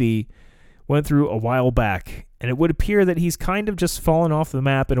Evie went through a while back, and it would appear that he's kind of just fallen off the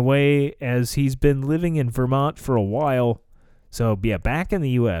map in a way, as he's been living in Vermont for a while. So, yeah, back in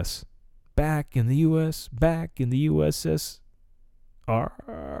the U.S. Back in the U.S. Back in the USSR.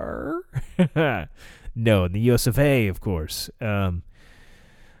 No, in the U.S. of A., of course.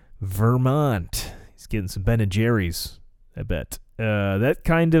 Vermont. He's getting some Ben & Jerry's, I bet. That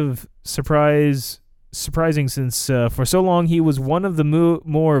kind of surprising since for so long he was one of the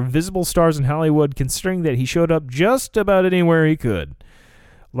more visible stars in Hollywood, considering that he showed up just about anywhere he could.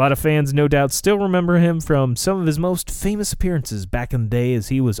 A lot of fans no doubt still remember him from some of his most famous appearances back in the day, as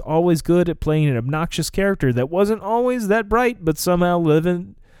he was always good at playing an obnoxious character that wasn't always that bright, but somehow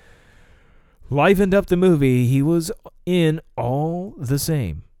livened up the movie he was in all the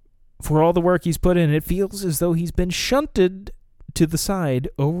same. For all the work he's put in, it feels as though he's been shunted to the side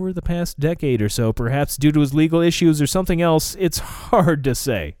over the past decade or so, perhaps due to his legal issues or something else. It's hard to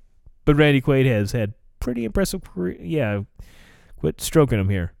say. But Randy Quaid has had pretty impressive career. Yeah, quit stroking him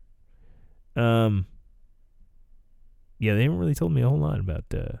here. Yeah, they haven't really told me a whole lot about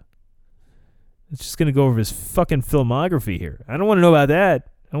it's just going to go over his fucking filmography here. I don't want to know about that.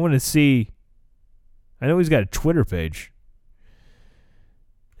 I want to see. I know he's got a Twitter page.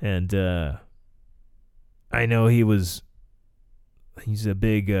 And I know he's a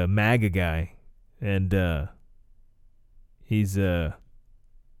big MAGA guy. And he's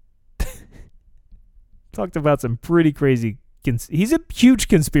talked about some pretty crazy. He's a huge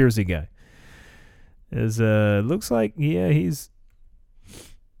conspiracy guy. As looks like, yeah, he's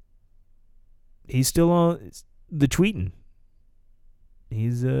still on the tweeting.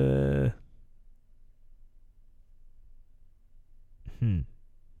 He's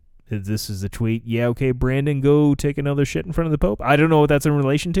This is the tweet. Yeah, okay, Brandon, go take another shit in front of the Pope. I don't know what that's in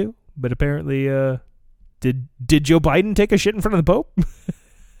relation to, but apparently, did Joe Biden take a shit in front of the Pope?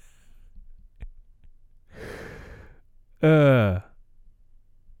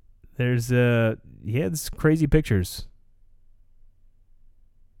 There's this crazy pictures.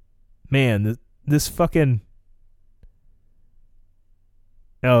 Man, this fucking.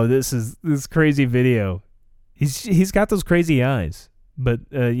 Oh, this crazy video. He's got those crazy eyes. But,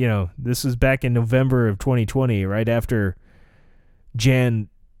 this was back in November of 2020, right after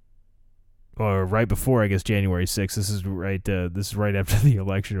or right before, I guess, January 6th. This is right after the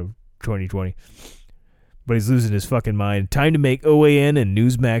election of 2020. But he's losing his fucking mind. Time to make OAN and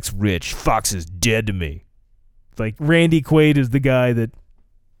Newsmax rich. Fox is dead to me. Like, Randy Quaid is the guy that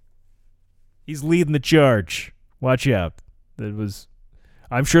he's leading the charge. Watch out.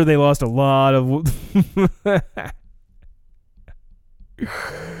 I'm sure they lost a lot of...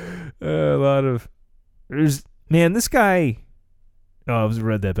 this guy. Oh, I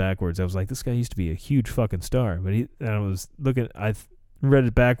read that backwards. I was like, this guy used to be a huge fucking star, but I read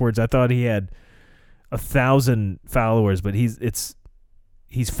it backwards. I thought he had 1,000 followers, but he's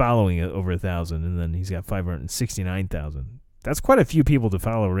following it over 1,000, and then he's got 569,000. That's quite a few people to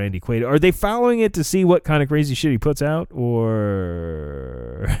follow Randy Quaid. Are they following it to see what kind of crazy shit he puts out,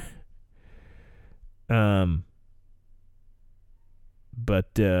 or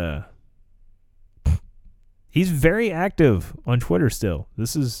But he's very active on Twitter still.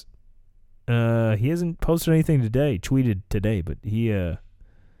 This is he hasn't posted anything tweeted today, but he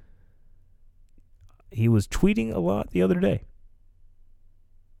was tweeting a lot the other day.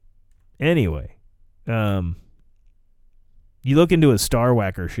 Anyway, you look into his Star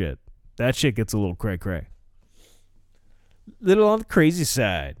Whacker shit. That shit gets a little cray-cray. Little on the crazy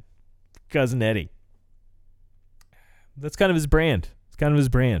side. Cousin Eddie. That's kind of his brand.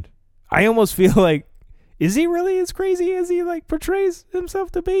 I almost feel like, is he really as crazy as he like portrays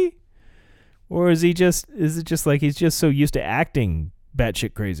himself to be? Or is it just like he's just so used to acting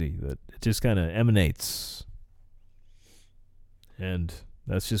batshit crazy that it just kind of emanates? And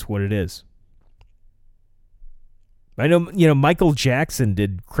that's just what it is. I know, Michael Jackson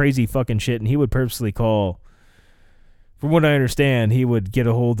did crazy fucking shit, and he would purposely call, from what I understand, he would get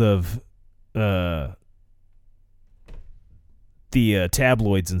a hold of the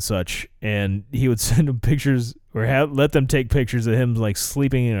tabloids and such, and he would send them pictures or let them take pictures of him like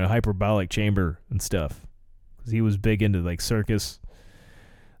sleeping in a hyperbolic chamber and stuff, because he was big into like circus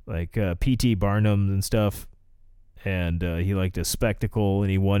like P.T. Barnum and stuff. And he liked a spectacle,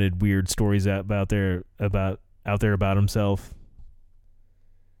 and he wanted weird stories out there about himself.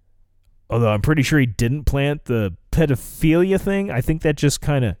 Although I'm pretty sure he didn't plant the pedophilia thing. I think that just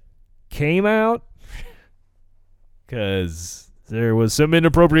kind of came out because there was some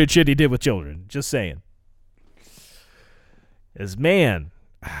inappropriate shit he did with children. Just saying. As man,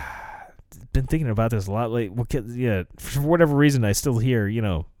 been thinking about this a lot lately. Well, yeah, for whatever reason, I still hear,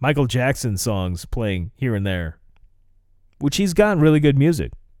 Michael Jackson songs playing here and there, which he's gotten really good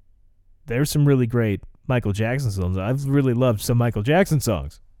music. There's some really great Michael Jackson songs. I've really loved some Michael Jackson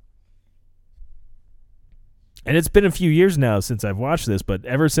songs. And it's been a few years now since I've watched this, but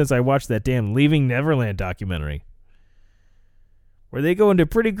ever since I watched that damn Leaving Neverland documentary, where they go into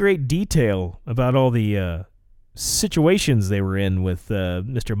pretty great detail about all the situations they were in with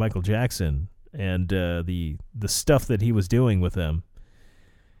Mr. Michael Jackson and the stuff that he was doing with them.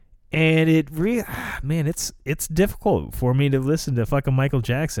 And it's difficult for me to listen to fucking Michael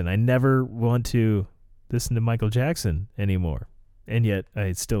Jackson. I never want to listen to Michael Jackson anymore. And yet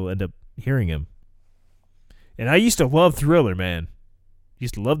I still end up hearing him. And I used to love Thriller, man.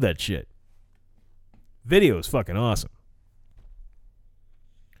 Used to love that shit. Video is fucking awesome.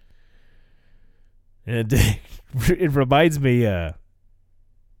 And it reminds me, I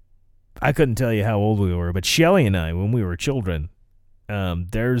couldn't tell you how old we were, but Shelly and I, when we were children,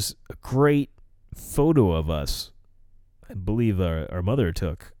 there's a great photo of us, I believe our mother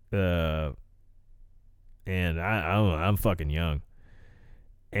took. And I don't know, I'm fucking young.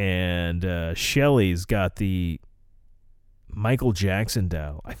 And Shelly's got the Michael Jackson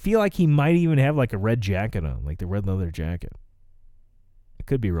doll. I feel like he might even have like a red jacket on, like the red leather jacket. I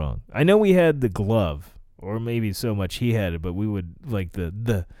could be wrong. I know we had the glove, or maybe so much he had it, but we would like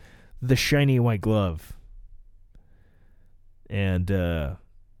the shiny white glove. And there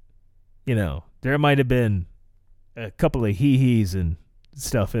might have been a couple of hee-hees and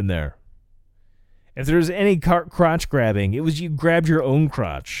stuff in there. If there was any crotch grabbing, it was you grabbed your own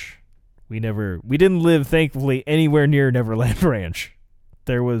crotch. We didn't live, thankfully, anywhere near Neverland Ranch.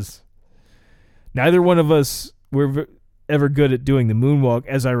 Neither one of us were ever good at doing the moonwalk,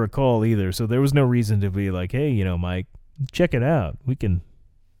 as I recall, either. So there was no reason to be like, hey, Mike, check it out. We can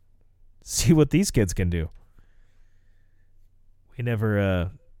see what these kids can do. We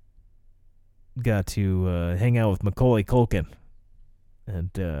never got to hang out with Macaulay Culkin.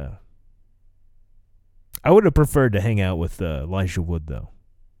 And I would have preferred to hang out with Elijah Wood, though.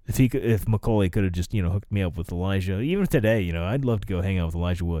 If Macaulay could have just, hooked me up with Elijah. Even today, I'd love to go hang out with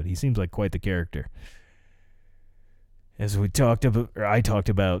Elijah Wood. He seems like quite the character. As I talked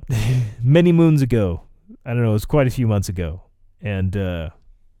about many moons ago. I don't know, it was quite a few months ago. And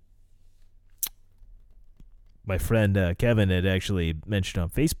my friend Kevin had actually mentioned on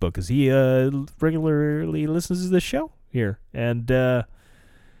Facebook, because he regularly listens to this show here. And there's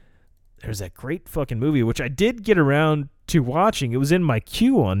that great fucking movie, which I did get around to watching. It was in my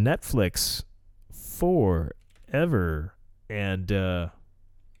queue on Netflix forever. And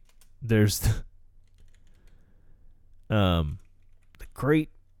there's the great...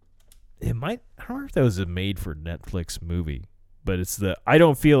 I don't know if that was a made-for-Netflix movie, but it's the I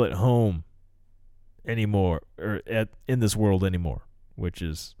Don't Feel at Home anymore, or in this world anymore, which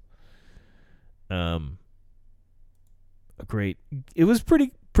is a great... It was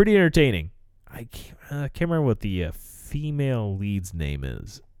pretty entertaining. I can't remember what the female lead's name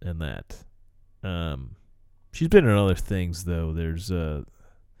is in that. She's been in other things, though. There's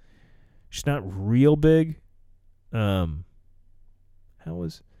she's not real big. How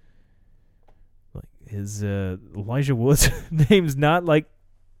was like his Elijah Wood's name's not like,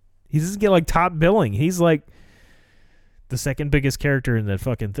 he doesn't get like top billing. He's like the second biggest character in that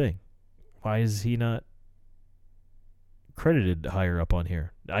fucking thing. Why is he not credited higher up on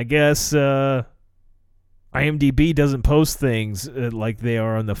here? I guess IMDb doesn't post things like they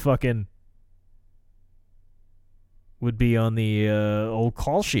are on the fucking would be on the old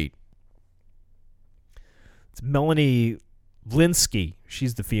call sheet. It's Melanie Linsky.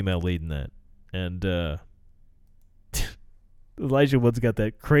 She's the female lead in that. And Elijah Wood's got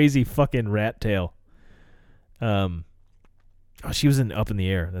that crazy fucking rat tail. She was in Up in the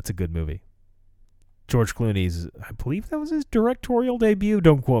Air. That's a good movie. George Clooney's, I believe that was his directorial debut.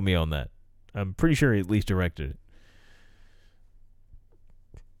 Don't quote me on that. I'm pretty sure he at least directed it.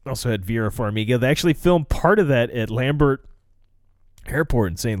 Also had Vera Farmiga. They actually filmed part of that at Lambert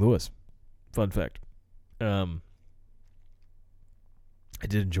Airport in St. Louis. Fun fact. I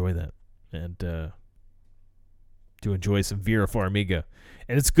did enjoy that. And do enjoy some Vera Farmiga.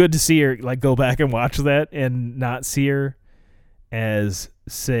 And it's good to see her like go back and watch that and not see her as,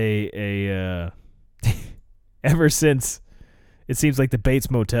 say, a ever since it seems like the Bates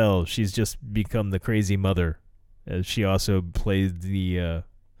Motel, she's just become the crazy mother, as she also played the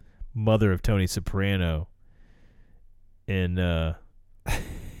mother of Tony Soprano in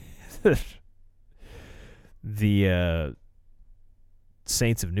the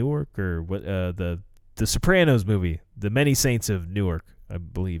Saints of Newark, or what, the Sopranos movie, The Many Saints of Newark, I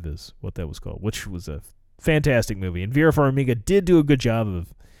believe is what that was called, which was a fantastic movie. And Vera Farmiga did do a good job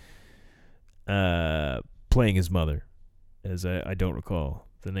of playing his mother, as I don't recall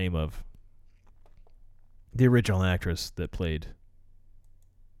the name of the original actress that played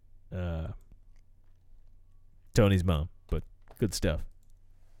Tony's mom, but good stuff.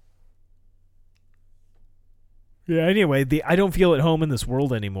 Yeah, anyway, I don't feel at home in this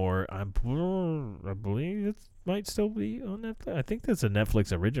world anymore. I believe it might still be on Netflix. I think that's a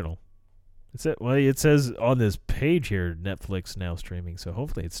Netflix original. It says on this page here, Netflix now streaming, so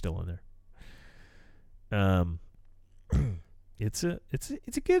hopefully it's still in there. It's a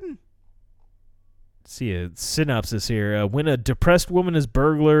good one. Let's see a synopsis here. When a depressed woman is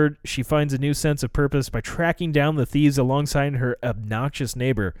burglared, she finds a new sense of purpose by tracking down the thieves alongside her obnoxious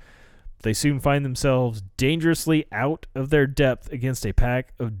neighbor. They soon find themselves dangerously out of their depth against a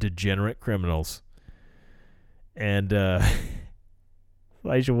pack of degenerate criminals. And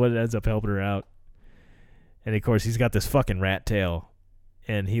Elijah Wood ends up helping her out. And of course, he's got this fucking rat tail.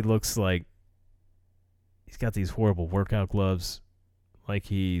 And he looks like he's got these horrible workout gloves. Like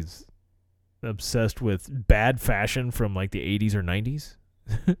he's obsessed with bad fashion from like the 80s or 90s.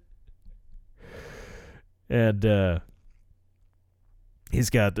 And he's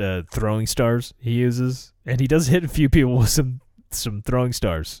got throwing stars he uses, and he does hit a few people with some throwing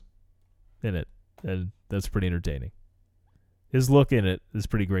stars in it, and that's pretty entertaining. His look in it is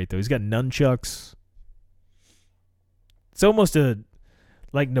pretty great, though. He's got nunchucks. It's almost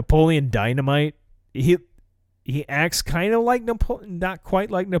like Napoleon Dynamite. He acts kind of like not quite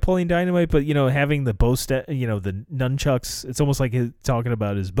like Napoleon Dynamite, but having the bow staff, the nunchucks. It's almost like he's talking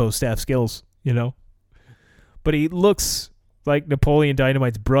about his bow staff skills, But he looks like Napoleon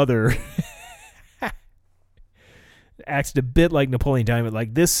Dynamite's brother. Acts a bit like Napoleon Dynamite.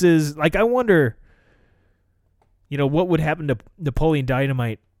 Like this is like, I wonder, what would happen to Napoleon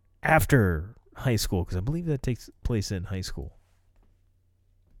Dynamite after high school, because I believe that takes place in high school.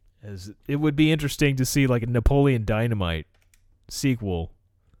 As it would be interesting to see like a Napoleon Dynamite sequel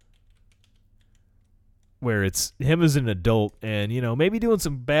where it's him as an adult and maybe doing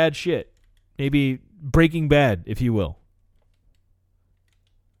some bad shit, maybe Breaking Bad, if you will.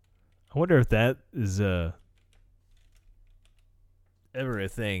 I wonder if that is ever a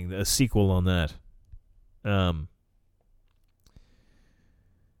thing, a sequel on that.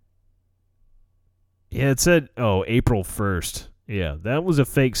 Yeah, it said, April 1st. Yeah, that was a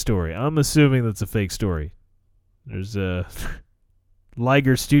fake story. I'm assuming that's a fake story. There's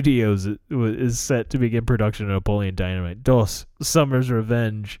Liger Studios is set to begin production of Napoleon Dynamite. DOS, Summer's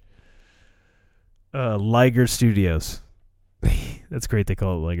Revenge. Liger Studios. That's great they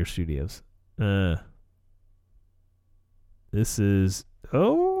call it Liger Studios. This is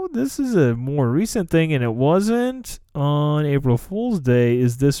a more recent thing, and it wasn't on April Fool's Day.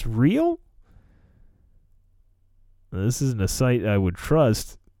 Is this real? This isn't a site I would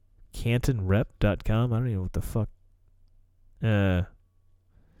trust. CantonRep.com. I don't even know what the fuck.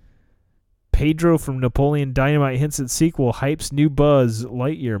 Pedro from Napoleon Dynamite hints at sequel, hypes new Buzz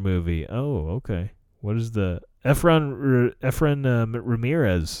Lightyear movie. Oh, okay. What is the... Efren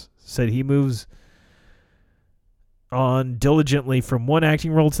Ramirez said he moves on diligently from one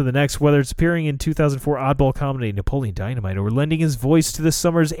acting role to the next, whether it's appearing in 2004 oddball comedy Napoleon Dynamite or lending his voice to this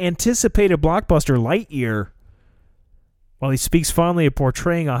summer's anticipated blockbuster Lightyear. While he speaks fondly of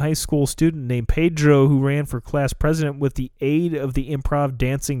portraying a high school student named Pedro who ran for class president with the aid of the improv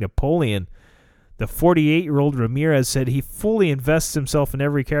dancing Napoleon, the 48-year-old Ramirez said he fully invests himself in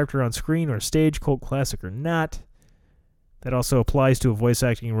every character on screen or stage, cult classic or not. That also applies to a voice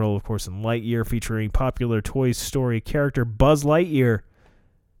acting role, of course, in Lightyear, featuring popular Toy Story character Buzz Lightyear.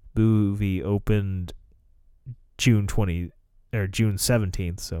 Movie opened June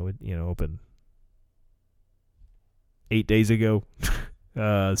 17th, so it opened 8 days ago.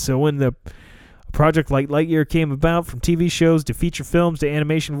 So when the project like Lightyear came about, from TV shows to feature films to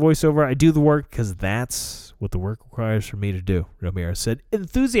animation voiceover, I do the work because that's what the work requires for me to do, Ramirez said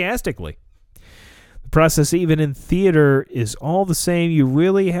enthusiastically. The process, even in theater, is all the same. You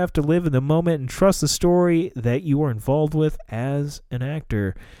really have to live in the moment and trust the story that you are involved with as an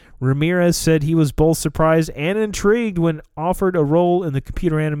actor. Ramirez said he was both surprised and intrigued when offered a role in the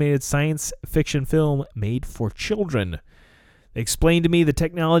computer-animated science fiction film Made for Children. They explained to me the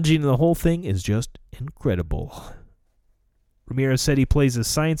technology and the whole thing is just incredible. Ramirez said he plays a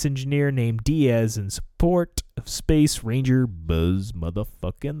science engineer named Diaz in support of Space Ranger Buzz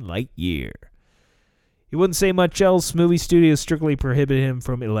motherfucking Lightyear. He wouldn't say much else. Movie studios strictly prohibited him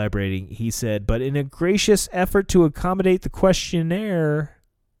from elaborating, he said, but in a gracious effort to accommodate the questioner,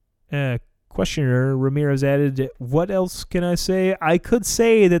 Ramirez added, what else can I say? I could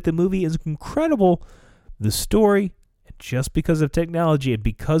say that the movie is incredible. The story, and just because of technology and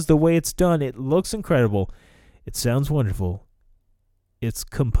because the way it's done, it looks incredible. It sounds wonderful. It's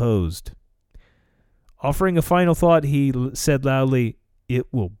composed. Offering a final thought, he said loudly, it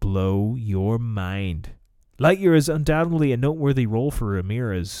will blow your mind. Lightyear is undoubtedly a noteworthy role for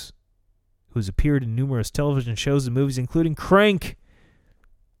Ramirez, who has appeared in numerous television shows and movies, including Crank.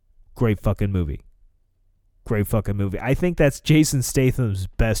 Great fucking movie. Great fucking movie. I think that's Jason Statham's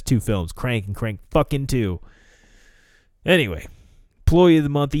best two films, Crank and Crank fucking 2. Anyway, Employee of the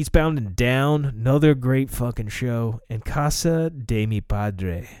Month, Eastbound and Down, another great fucking show, and Casa de mi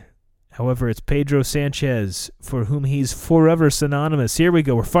Padre. However, it's Pedro Sanchez, for whom he's forever synonymous. Here we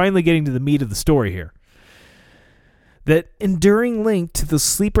go. We're finally getting to the meat of the story here. That enduring link to the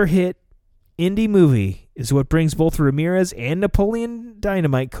sleeper hit indie movie is what brings both Ramirez and Napoleon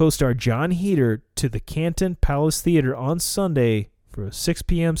Dynamite co-star John Heder to the Canton Palace Theater on Sunday for a 6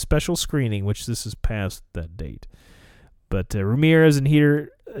 p.m. special screening, which this is past that date. But Ramirez and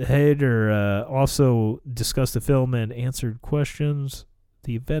Heder also discussed the film and answered questions.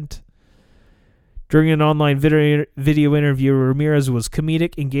 The event. During an online video interview, Ramirez was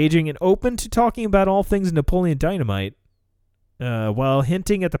comedic, engaging, and open to talking about all things Napoleon Dynamite, while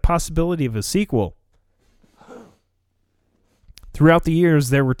hinting at the possibility of a sequel. Throughout the years,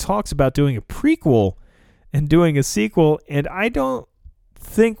 there were talks about doing a prequel and doing a sequel, and I don't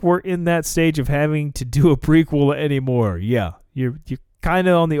think we're in that stage of having to do a prequel anymore. Yeah, you're kind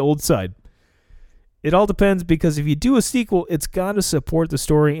of on the old side. It all depends, because if you do a sequel, it's got to support the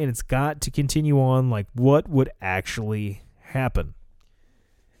story and it's got to continue on like what would actually happen.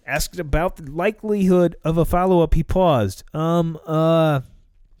 Asked about the likelihood of a follow-up, he paused.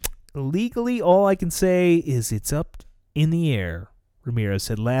 Legally, all I can say is it's up in the air, Ramirez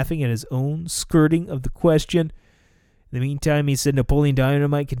said, laughing at his own skirting of the question. In the meantime, he said Napoleon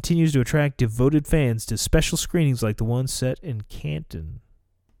Dynamite continues to attract devoted fans to special screenings like the one set in Canton.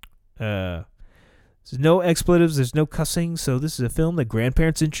 There's no expletives, there's no cussing, so this is a film that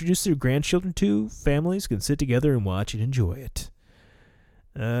grandparents introduce their grandchildren to. Families can sit together and watch and enjoy it.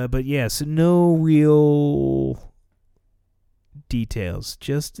 But yes, no real details.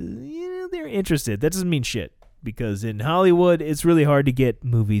 Just, they're interested. That doesn't mean shit, because in Hollywood, it's really hard to get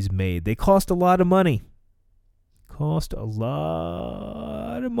movies made. They cost a lot of money. It's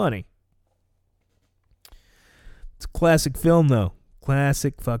a classic film, though.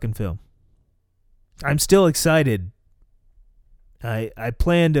 Classic fucking film. I'm still excited. I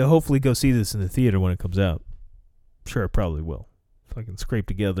plan to hopefully go see this in the theater when it comes out. Sure, I probably will, if I can scrape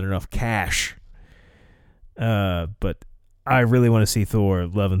together enough cash. But I really want to see Thor: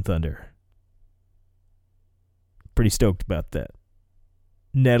 Love and Thunder. Pretty stoked about that.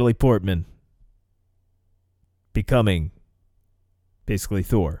 Natalie Portman becoming basically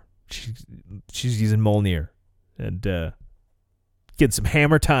Thor. She's using Mjolnir and getting some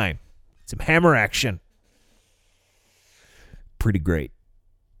hammer time. Some hammer action. Pretty great.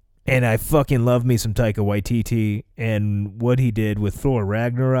 And I fucking love me some Taika Waititi and what he did with Thor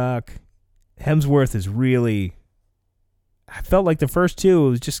Ragnarok. Hemsworth is really... I felt like the first two, it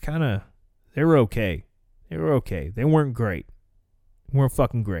was just kind of... They were okay. They weren't great. They weren't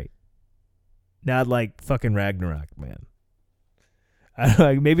fucking great. Not like fucking Ragnarok, man. I don't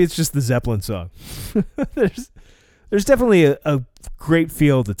know, maybe it's just the Zeppelin song. There's definitely a great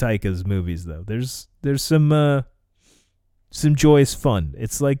feel to Taika's movies, though. There's some joyous fun.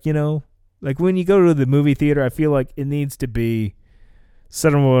 It's like, like when you go to the movie theater, I feel like it needs to be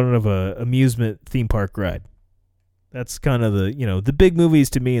somewhat of a amusement theme park ride. That's kind of the big movies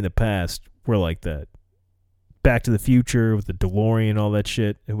to me in the past were like that. Back to the Future with the DeLorean, all that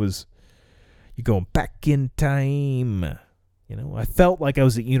shit. It was, you're going back in time. I felt like I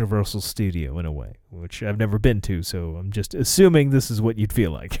was at Universal Studio in a way, which I've never been to, so I'm just assuming this is what you'd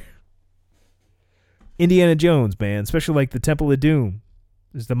feel like. Indiana Jones, man, especially like the Temple of Doom.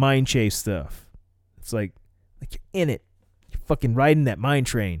 There's the mine chase stuff. It's like you're in it. You're fucking riding that mine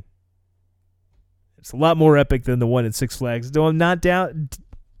train. It's a lot more epic than the one at Six Flags. Though I'm not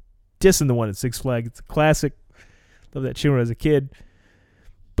dissing the one at Six Flags. It's a classic. Love that shit when I was a kid.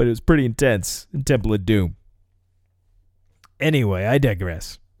 But it was pretty intense in Temple of Doom. Anyway, I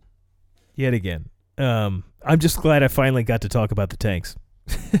digress. Yet again. I'm just glad I finally got to talk about the tanks.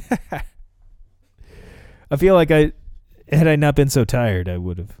 I feel like had I not been so tired, I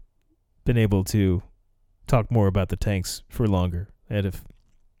would have been able to talk more about the tanks for longer. And if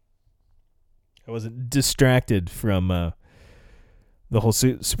I wasn't distracted from the whole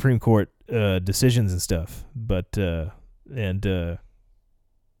Supreme Court decisions and stuff, but don't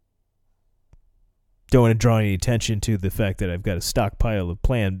want to draw any attention to the fact that I've got a stockpile of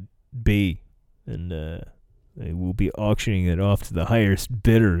Plan B, and they will be auctioning it off to the highest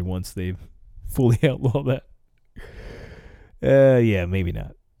bidder once they've fully outlawed that. Yeah, maybe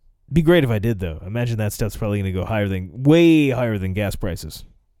not. Be great if I did, though. Imagine that stuff's probably going to go way higher than gas prices.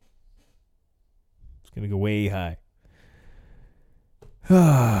 It's going to go way high.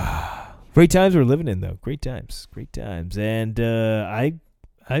 Great times we're living in, though. Great times. And I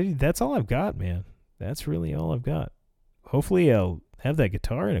that's all I've got, man. That's really all I've got. Hopefully I'll have that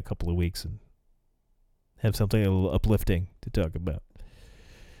guitar in a couple of weeks and have something a little uplifting to talk about.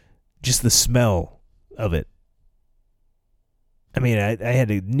 Just the smell of it. I mean, I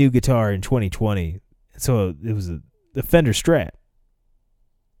had a new guitar in 2020, so it was a Fender Strat.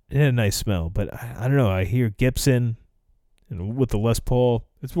 It had a nice smell, but I don't know. I hear Gibson and with the Les Paul.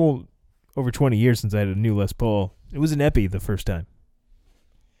 It's over 20 years since I had a new Les Paul. It was an Epi the first time.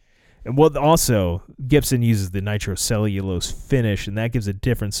 And also, Gibson uses the nitrocellulose finish, and that gives a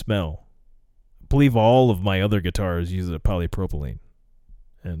different smell. I believe all of my other guitars use a polypropylene.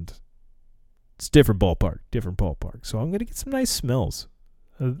 And it's different ballpark. So I'm going to get some nice smells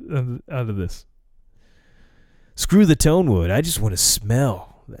out of this. Screw the tone wood. I just want to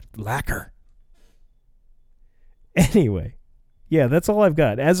smell that lacquer. Anyway, yeah, that's all I've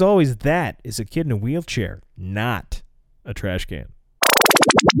got. As always, that is a kid in a wheelchair, not a trash can.